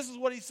 This is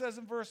what he says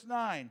in verse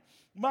 9.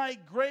 My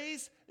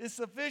grace is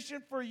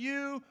sufficient for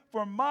you,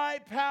 for my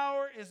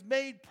power is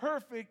made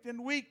perfect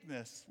in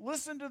weakness.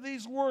 Listen to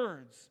these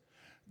words.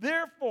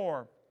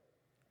 Therefore,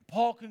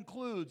 Paul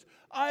concludes,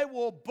 I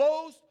will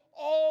boast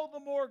all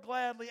the more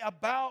gladly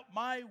about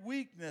my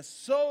weakness,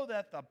 so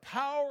that the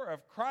power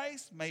of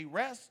Christ may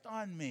rest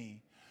on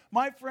me.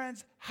 My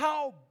friends,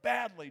 how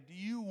badly do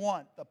you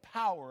want the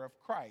power of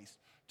Christ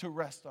to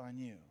rest on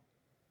you?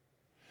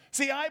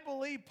 See, I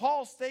believe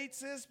Paul states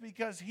this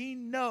because he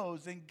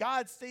knows, and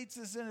God states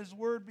this in his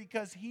word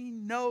because he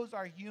knows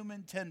our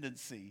human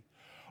tendency.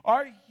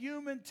 Our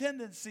human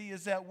tendency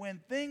is that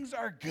when things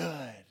are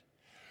good,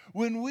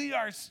 when we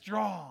are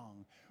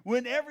strong,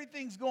 when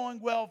everything's going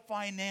well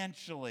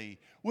financially,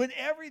 when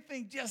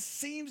everything just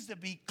seems to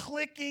be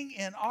clicking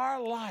in our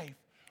life,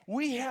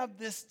 we have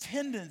this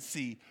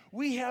tendency,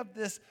 we have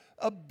this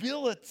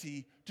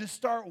ability to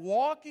start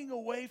walking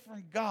away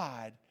from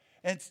God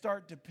and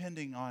start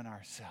depending on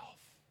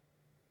ourselves.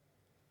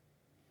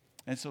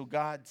 And so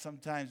God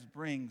sometimes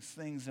brings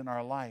things in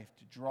our life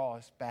to draw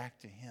us back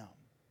to him.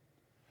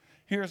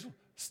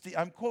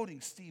 I'm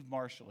quoting Steve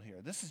Marshall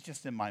here. This is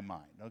just in my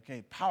mind,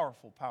 okay?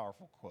 Powerful,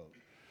 powerful quote.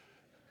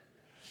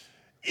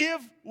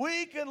 If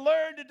we could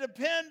learn to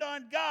depend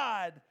on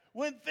God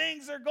when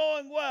things are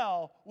going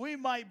well, we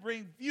might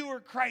bring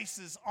fewer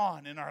crises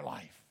on in our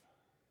life.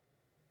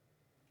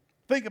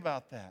 Think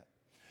about that.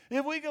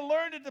 If we can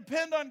learn to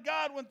depend on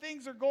God when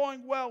things are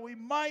going well, we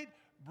might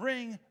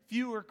bring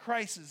fewer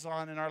crises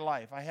on in our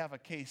life, I have a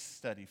case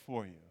study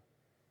for you.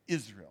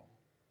 Israel.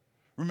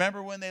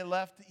 Remember when they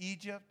left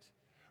Egypt?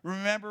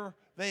 Remember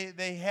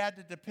they had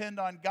to depend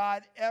on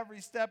God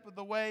every step of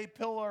the way,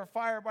 pillar of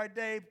fire by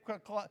day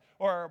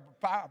or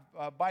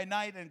by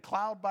night and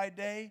cloud by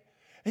day.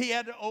 He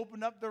had to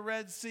open up the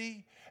Red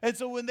Sea. And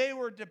so when they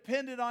were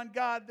dependent on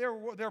God,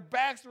 their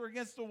backs were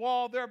against the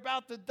wall, they're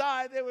about to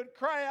die, they would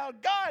cry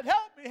out, God,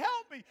 help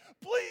me,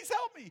 please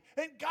help me.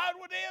 And God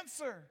would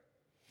answer.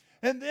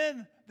 And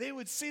then they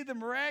would see the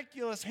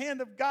miraculous hand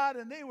of God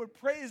and they would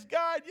praise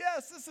God.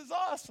 Yes, this is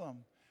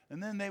awesome.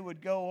 And then they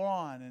would go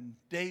on and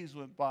days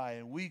went by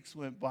and weeks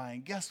went by.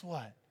 And guess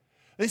what?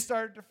 They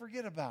started to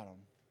forget about him.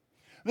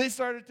 They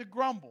started to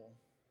grumble.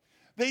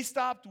 They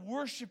stopped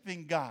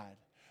worshiping God.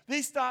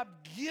 They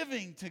stopped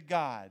giving to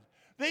God.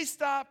 They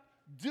stopped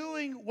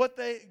doing what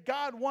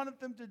God wanted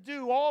them to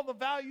do. All the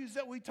values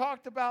that we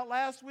talked about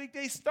last week,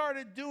 they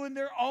started doing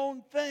their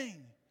own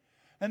thing.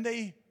 And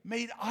they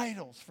made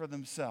idols for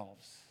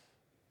themselves.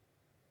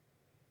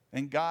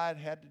 And God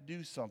had to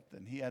do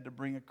something. He had to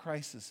bring a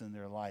crisis in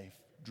their life,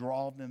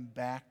 draw them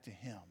back to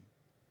Him.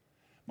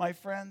 My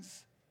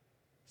friends,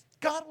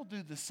 God will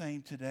do the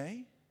same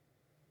today.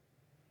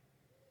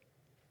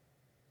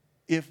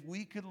 If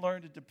we could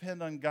learn to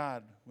depend on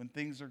God when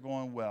things are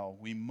going well,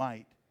 we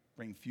might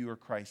bring fewer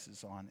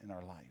crises on in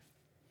our life.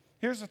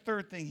 Here's a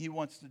third thing He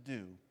wants to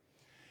do.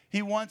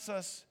 He wants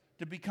us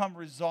to become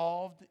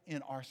resolved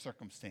in our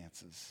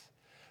circumstances.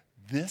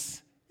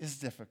 This is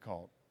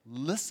difficult.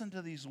 Listen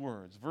to these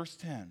words. Verse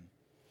 10.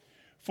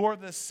 For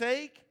the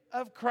sake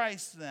of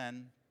Christ,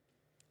 then,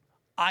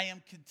 I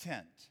am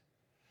content.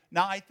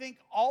 Now, I think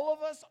all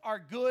of us are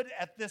good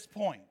at this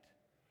point.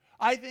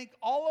 I think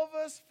all of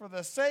us, for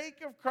the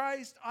sake of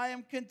Christ, I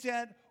am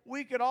content.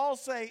 We could all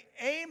say,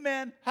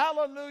 amen,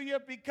 hallelujah,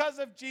 because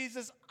of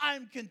Jesus,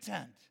 I'm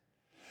content.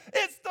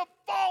 It's the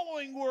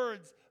following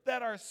words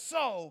that are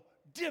so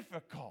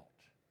difficult.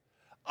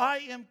 I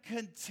am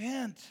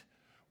content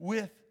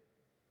with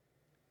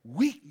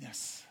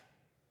weakness,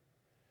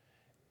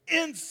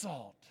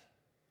 insult,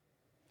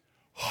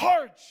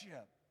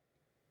 hardship,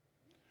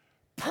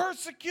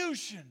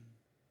 persecution,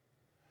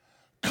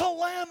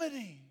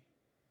 calamity.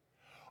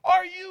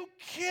 Are you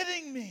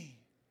kidding me?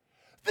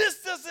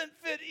 This doesn't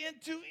fit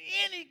into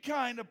any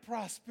kind of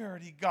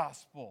prosperity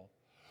gospel.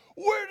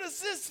 Where does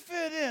this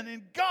fit in?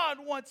 And God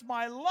wants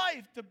my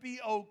life to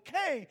be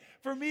okay,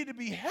 for me to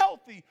be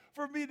healthy,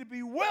 for me to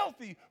be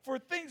wealthy, for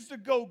things to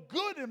go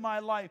good in my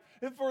life,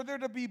 and for there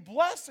to be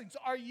blessings.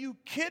 Are you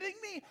kidding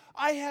me?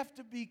 I have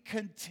to be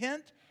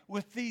content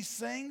with these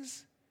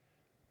things?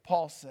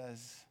 Paul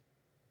says,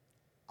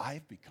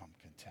 I've become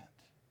content.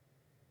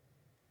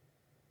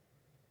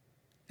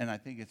 And I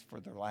think it's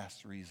for the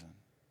last reason,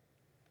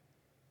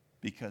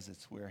 because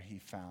it's where he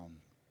found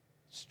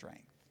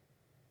strength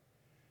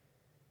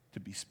to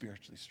be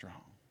spiritually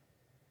strong.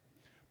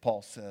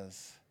 Paul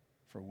says,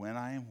 for when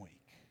I am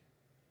weak,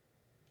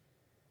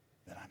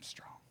 then I'm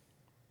strong.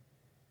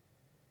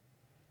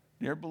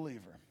 Dear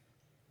believer,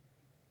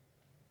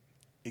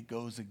 it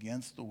goes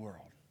against the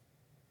world.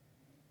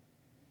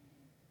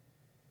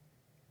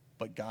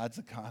 But God's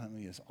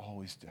economy is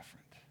always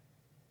different.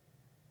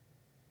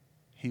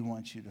 He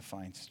wants you to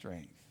find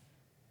strength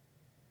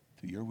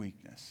through your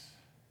weakness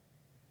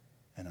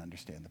and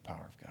understand the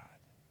power of God.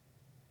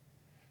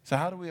 So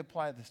how do we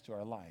apply this to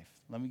our life?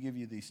 Let me give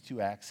you these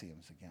two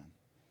axioms again.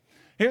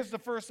 Here's the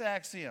first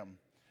axiom.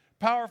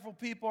 Powerful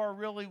people are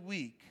really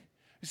weak.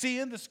 You see,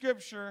 in the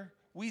scripture,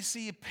 we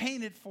see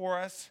painted for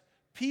us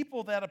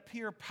people that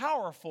appear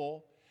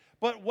powerful,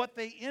 but what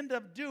they end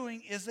up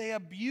doing is they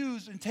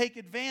abuse and take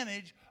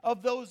advantage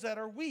of those that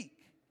are weak.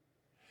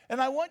 And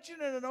I want you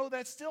to know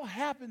that still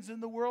happens in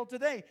the world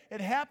today.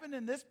 It happened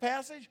in this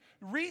passage.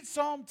 Read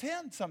Psalm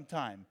 10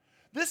 sometime.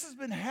 This has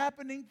been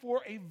happening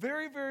for a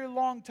very, very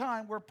long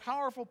time, where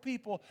powerful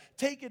people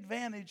take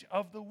advantage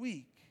of the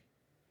weak.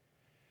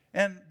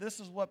 And this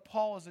is what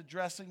Paul is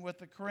addressing with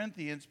the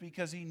Corinthians,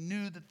 because he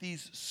knew that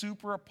these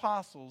super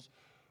apostles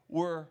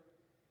were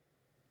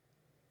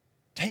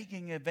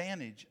taking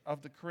advantage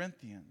of the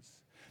Corinthians.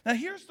 Now,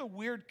 here's the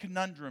weird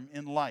conundrum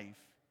in life,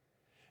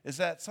 is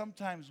that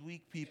sometimes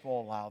weak people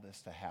allow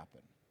this to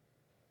happen.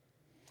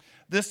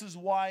 This is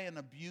why an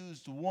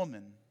abused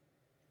woman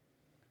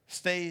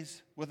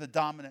stays with a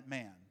dominant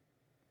man.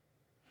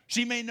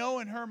 She may know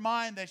in her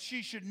mind that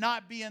she should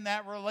not be in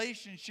that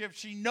relationship.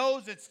 She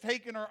knows it's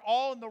taken her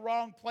all in the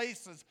wrong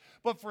places,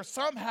 but for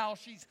somehow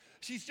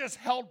she's just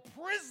held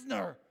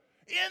prisoner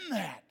in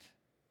that.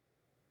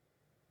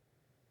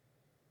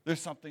 There's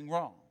something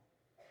wrong.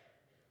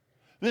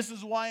 This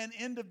is why an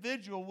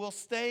individual will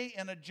stay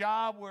in a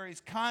job where he's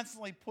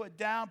constantly put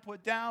down.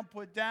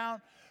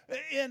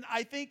 And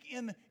I think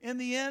in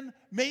the end,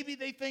 maybe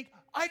they think,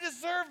 I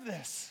deserve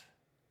this.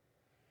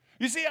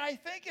 You see, I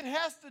think it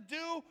has to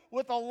do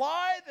with a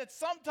lie that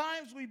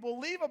sometimes we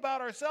believe about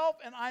ourselves,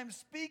 and I'm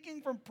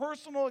speaking from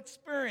personal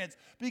experience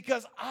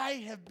because I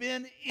have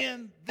been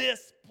in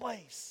this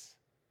place.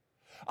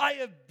 I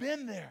have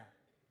been there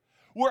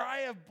where I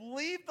have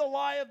believed the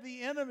lie of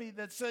the enemy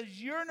that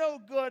says you're no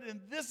good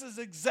and this is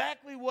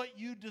exactly what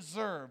you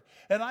deserve.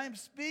 And I am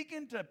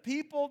speaking to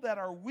people that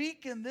are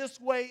weak in this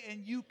way,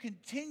 and you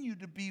continue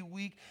to be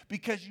weak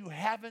because you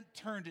haven't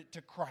turned it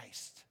to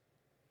Christ.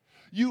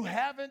 You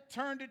haven't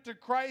turned it to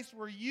Christ,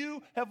 where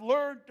you have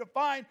learned to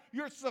find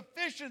your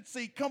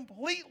sufficiency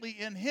completely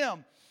in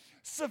Him.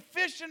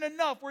 Sufficient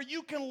enough where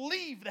you can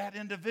leave that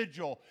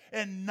individual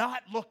and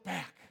not look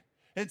back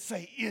and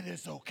say, it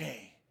is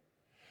okay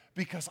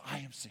because I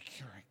am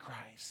secure in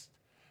Christ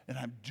and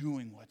I'm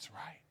doing what's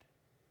right.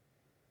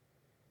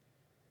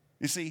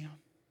 You see,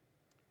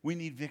 we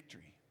need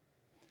victory.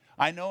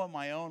 I know in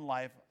my own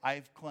life,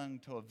 I've clung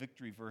to a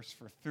victory verse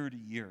for 30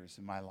 years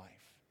in my life.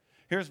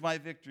 Here's my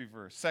victory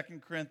verse,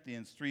 2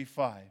 Corinthians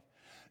 3:5.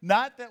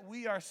 Not that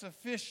we are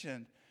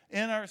sufficient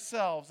in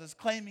ourselves as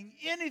claiming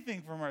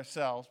anything from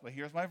ourselves, but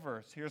here's my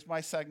verse. Here's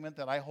my segment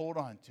that I hold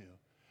on to.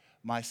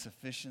 My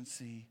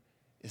sufficiency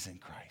is in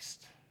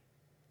Christ.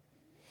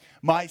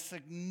 My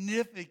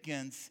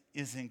significance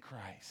is in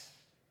Christ.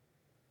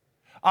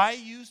 I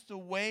used to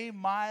weigh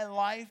my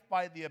life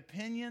by the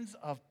opinions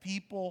of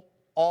people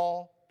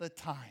all the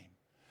time.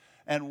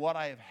 And what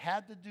I have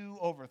had to do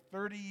over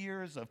 30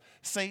 years of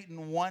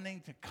Satan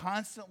wanting to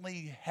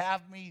constantly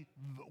have me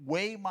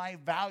weigh my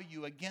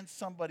value against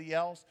somebody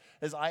else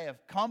is I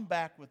have come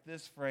back with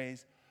this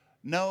phrase,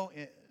 no,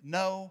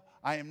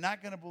 I am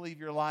not going to believe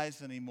your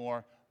lies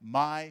anymore.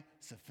 My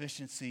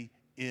sufficiency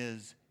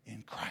is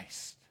in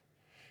Christ.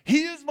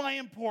 He is my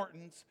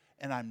importance,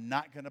 and I'm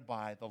not going to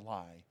buy the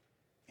lie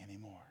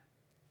anymore.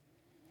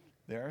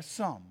 There are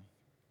some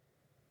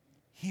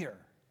here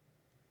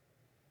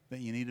that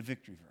you need a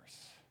victory verse,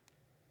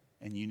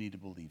 and you need to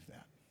believe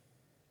that.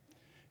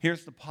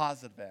 Here's the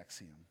positive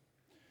axiom.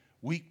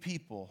 Weak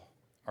people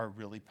are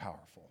really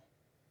powerful.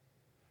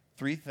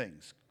 3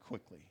 things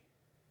quickly.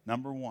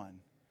 Number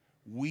 1,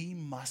 we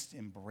must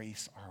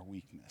embrace our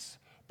weakness,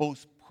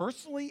 both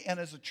personally and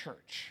as a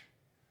church.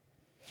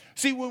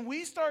 See, when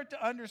we start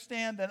to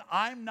understand that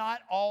I'm not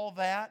all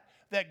that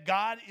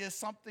God is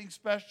something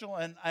special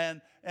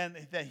and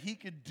that He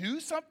could do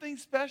something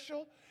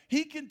special,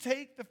 He can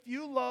take the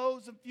few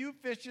loaves and few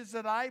fishes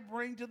that I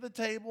bring to the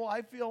table.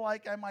 I feel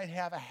like I might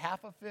have a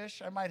half a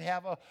fish. I might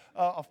have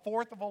a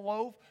fourth of a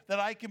loaf that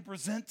I can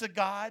present to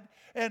God.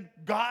 And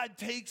God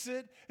takes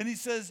it and He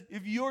says,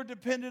 if you're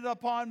dependent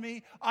upon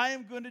me, I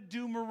am going to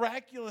do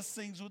miraculous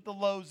things with the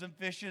loaves and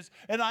fishes.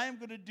 And I am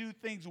going to do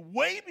things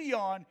way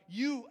beyond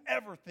you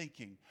ever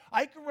thinking.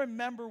 I can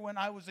remember when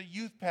I was a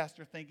youth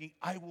pastor thinking,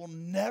 I will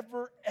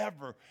never,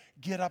 ever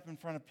get up in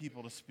front of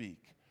people to speak.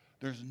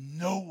 There's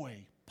no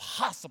way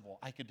possible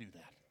I could do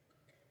that.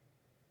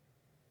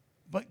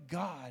 But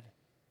God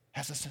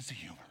has a sense of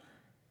humor.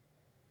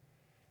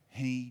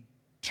 He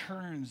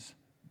turns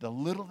the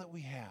little that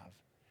we have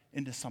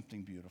into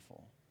something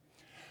beautiful.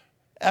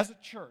 As a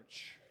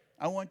church,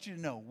 I want you to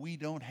know we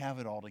don't have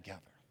it all together.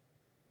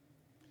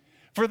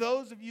 For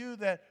those of you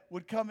that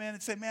would come in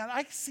and say, man,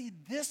 I see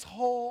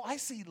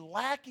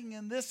lacking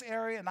in this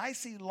area, and I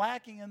see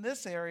lacking in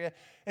this area,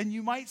 and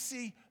you might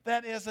see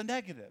that as a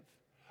negative.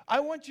 I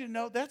want you to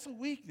know that's a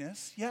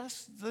weakness.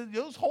 Yes,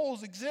 those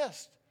holes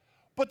exist.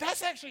 But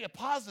that's actually a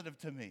positive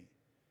to me.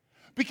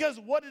 Because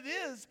what it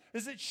is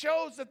it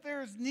shows that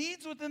there's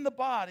needs within the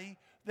body,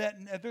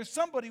 that there's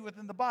somebody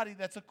within the body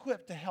that's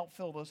equipped to help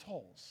fill those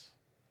holes.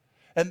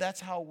 And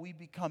that's how we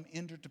become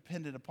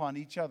interdependent upon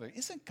each other.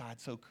 Isn't God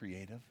so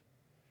creative?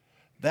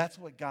 That's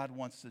what God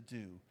wants to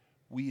do.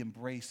 We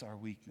embrace our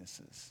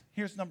weaknesses.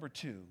 Here's number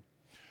 2.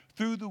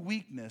 Through the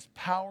weakness,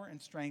 power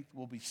and strength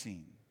will be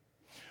seen.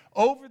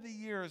 Over the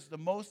years, the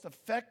most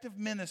effective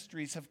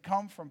ministries have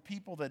come from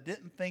people that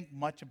didn't think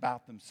much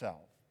about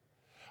themselves.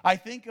 I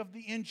think of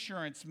the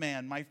insurance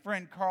man, my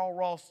friend Carl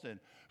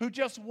Ralston, who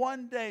just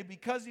one day,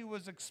 because he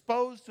was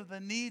exposed to the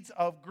needs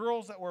of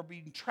girls that were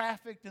being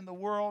trafficked in the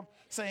world,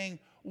 saying,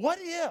 what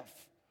if?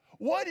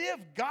 What if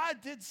God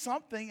did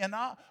something and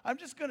I'm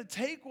just going to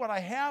take what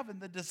I have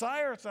and the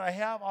desires that I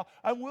have.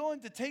 I'm willing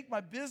to take my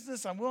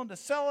business. I'm willing to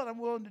sell it. I'm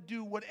willing to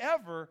do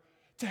whatever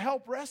to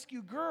help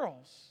rescue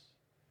girls.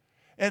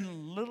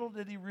 And little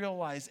did he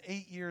realize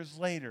 8 years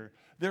later,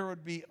 there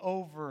would be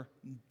over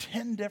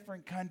 10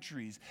 different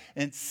countries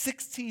and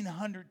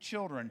 1,600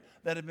 children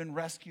that had been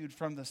rescued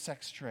from the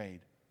sex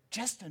trade.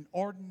 Just an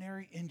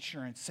ordinary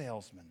insurance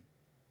salesman.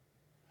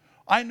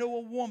 I know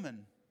a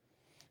woman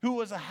who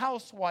was a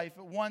housewife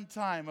at one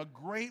time, a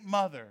great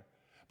mother,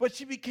 but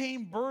she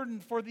became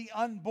burdened for the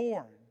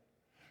unborn.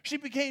 She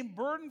became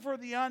burdened for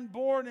the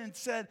unborn and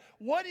said,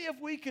 what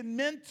if we could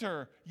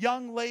mentor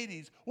young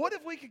ladies? What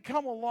if we could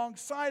come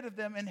alongside of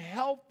them and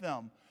help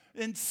them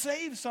and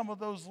save some of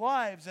those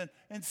lives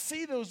and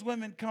see those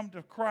women come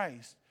to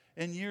Christ?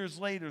 And years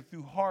later,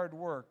 through hard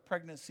work,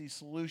 Pregnancy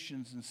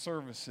Solutions and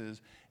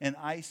Services and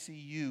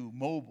ICU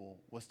Mobile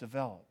was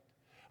developed.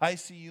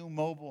 ICU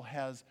Mobile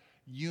has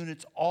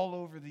units all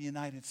over the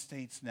United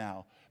States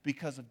now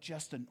because of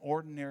just an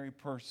ordinary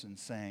person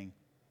saying,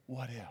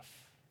 what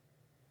if?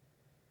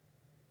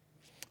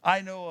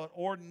 I know an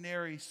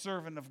ordinary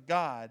servant of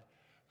God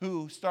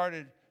who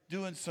started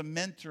doing some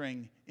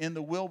mentoring in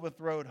the Wilbeth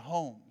Road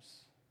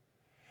homes.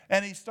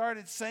 And he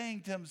started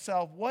saying to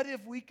himself, what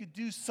if we could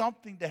do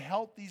something to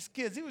help these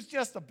kids? He was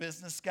just a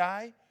business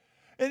guy.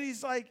 And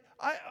he's like,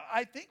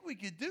 I think we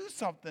could do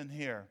something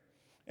here.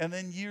 And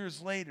then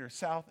years later,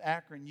 South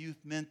Akron Youth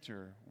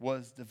Mentor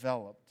was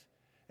developed.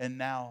 And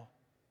now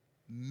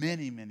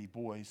many, many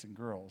boys and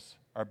girls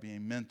are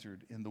being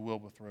mentored in the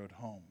Wilbeth Road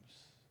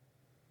homes.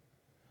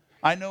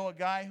 I know a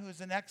guy who's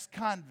an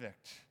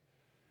ex-convict.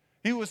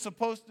 He was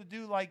supposed to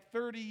do like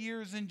 30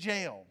 years in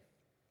jail.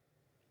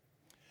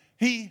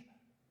 He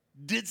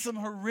did some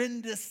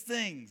horrendous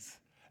things.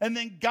 And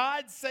then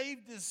God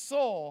saved his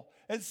soul.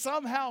 And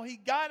somehow he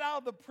got out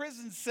of the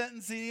prison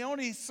sentence. And he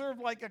only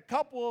served like a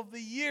couple of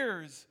the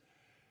years.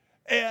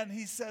 And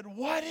he said,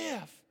 what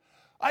if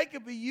I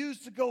could be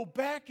used to go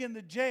back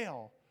into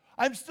jail?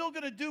 I'm still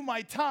going to do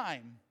my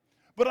time.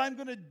 But I'm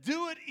going to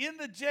do it in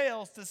the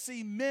jails to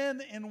see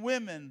men and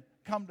women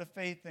come to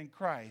faith in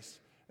Christ.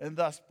 And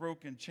thus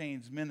Broken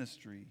Chains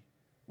Ministry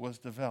was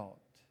developed.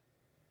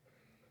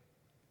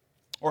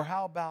 Or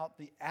how about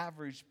the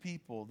average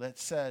people that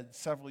said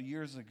several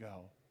years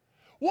ago,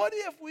 what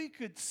if we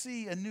could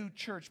see a new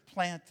church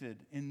planted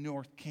in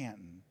North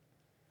Canton,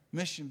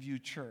 Mission View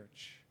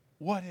Church?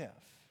 What if?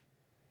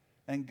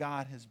 And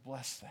God has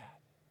blessed that.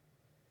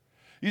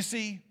 You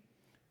see,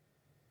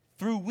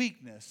 through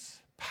weakness,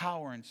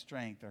 power and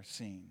strength are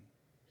seen.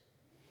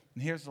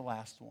 And here's the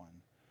last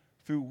one.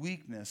 Through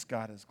weakness,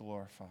 God is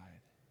glorified.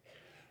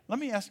 Let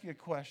me ask you a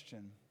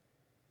question.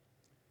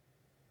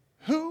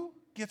 Who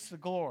gets the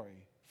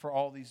glory for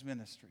all these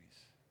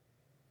ministries?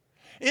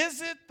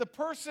 Is it the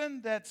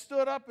person that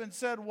stood up and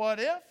said, what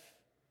if?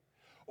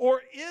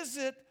 Or is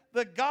it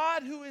the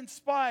God who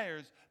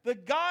inspires, the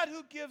God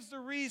who gives the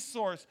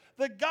resource,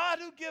 the God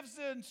who gives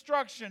the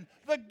instruction,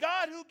 the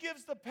God who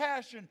gives the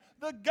passion,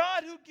 the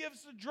God who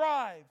gives the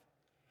drive?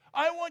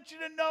 I want you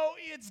to know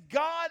it's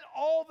God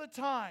all the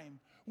time.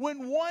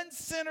 When one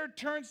sinner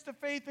turns to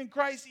faith in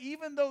Christ,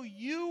 even though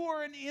you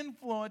are an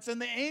influence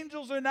and the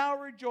angels are now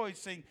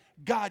rejoicing,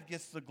 God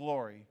gets the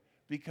glory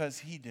because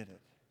he did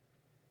it.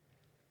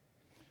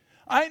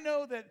 I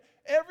know that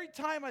every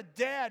time a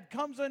dad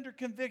comes under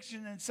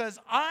conviction and says,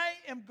 I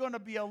am going to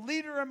be a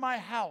leader in my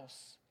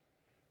house,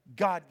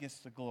 God gets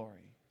the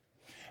glory.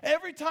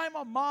 Every time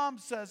a mom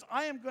says,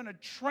 I am going to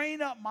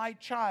train up my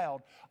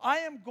child, I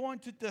am going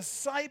to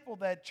disciple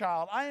that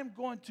child, I am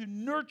going to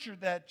nurture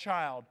that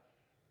child,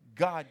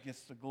 God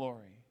gets the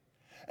glory.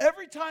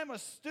 Every time a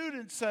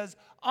student says,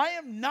 I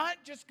am not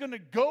just going to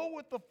go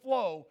with the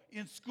flow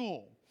in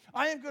school.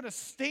 I am going to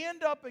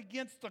stand up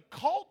against the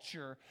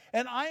culture,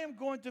 and I am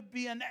going to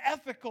be an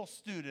ethical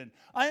student.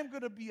 I am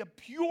going to be a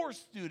pure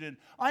student.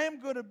 I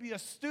am going to be a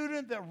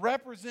student that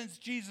represents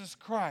Jesus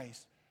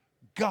Christ.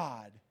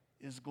 God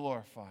is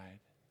glorified.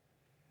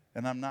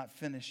 And I'm not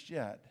finished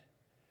yet,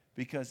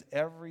 because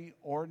every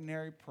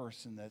ordinary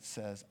person that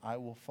says, I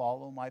will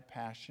follow my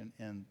passion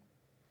in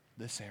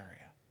this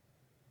area,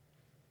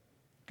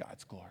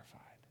 God's glorified.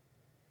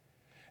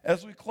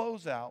 As we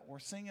close out, we're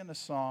singing a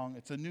song.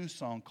 It's a new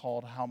song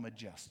called How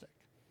Majestic.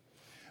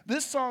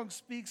 This song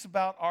speaks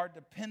about our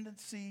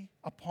dependency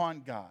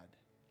upon God,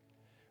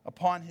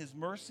 upon his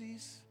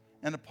mercies,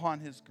 and upon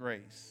his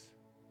grace.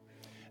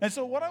 And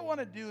so what I want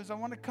to do is I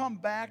want to come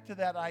back to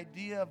that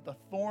idea of the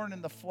thorn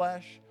in the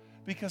flesh,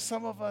 because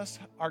some of us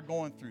are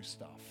going through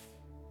stuff.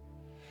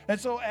 And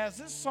so as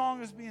this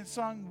song is being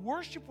sung,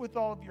 worship with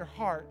all of your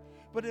heart.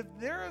 But if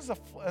there is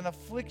an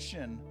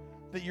affliction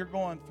that you're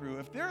going through,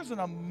 if there's an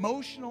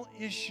emotional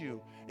issue,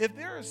 if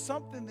there is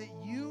something that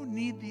you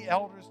need the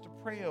elders to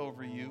pray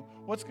over you,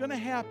 what's going to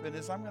happen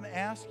is I'm going to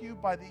ask you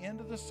by the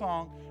end of the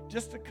song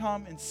just to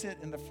come and sit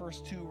in the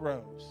first 2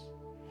 rows.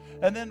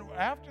 And then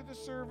after the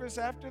service,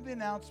 after the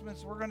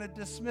announcements, we're going to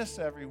dismiss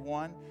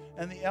everyone,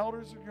 and the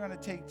elders are going to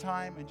take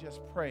time and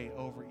just pray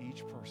over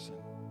each person,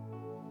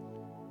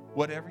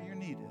 whatever your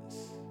need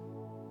is.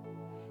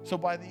 So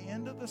by the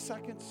end of the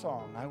second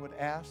song, I would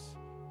ask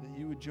that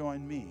you would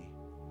join me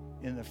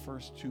in the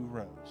first 2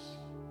 rows.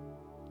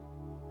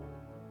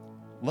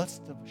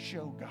 Let's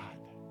show God.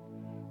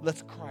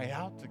 Let's cry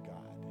out to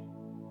God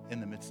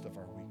in the midst of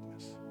our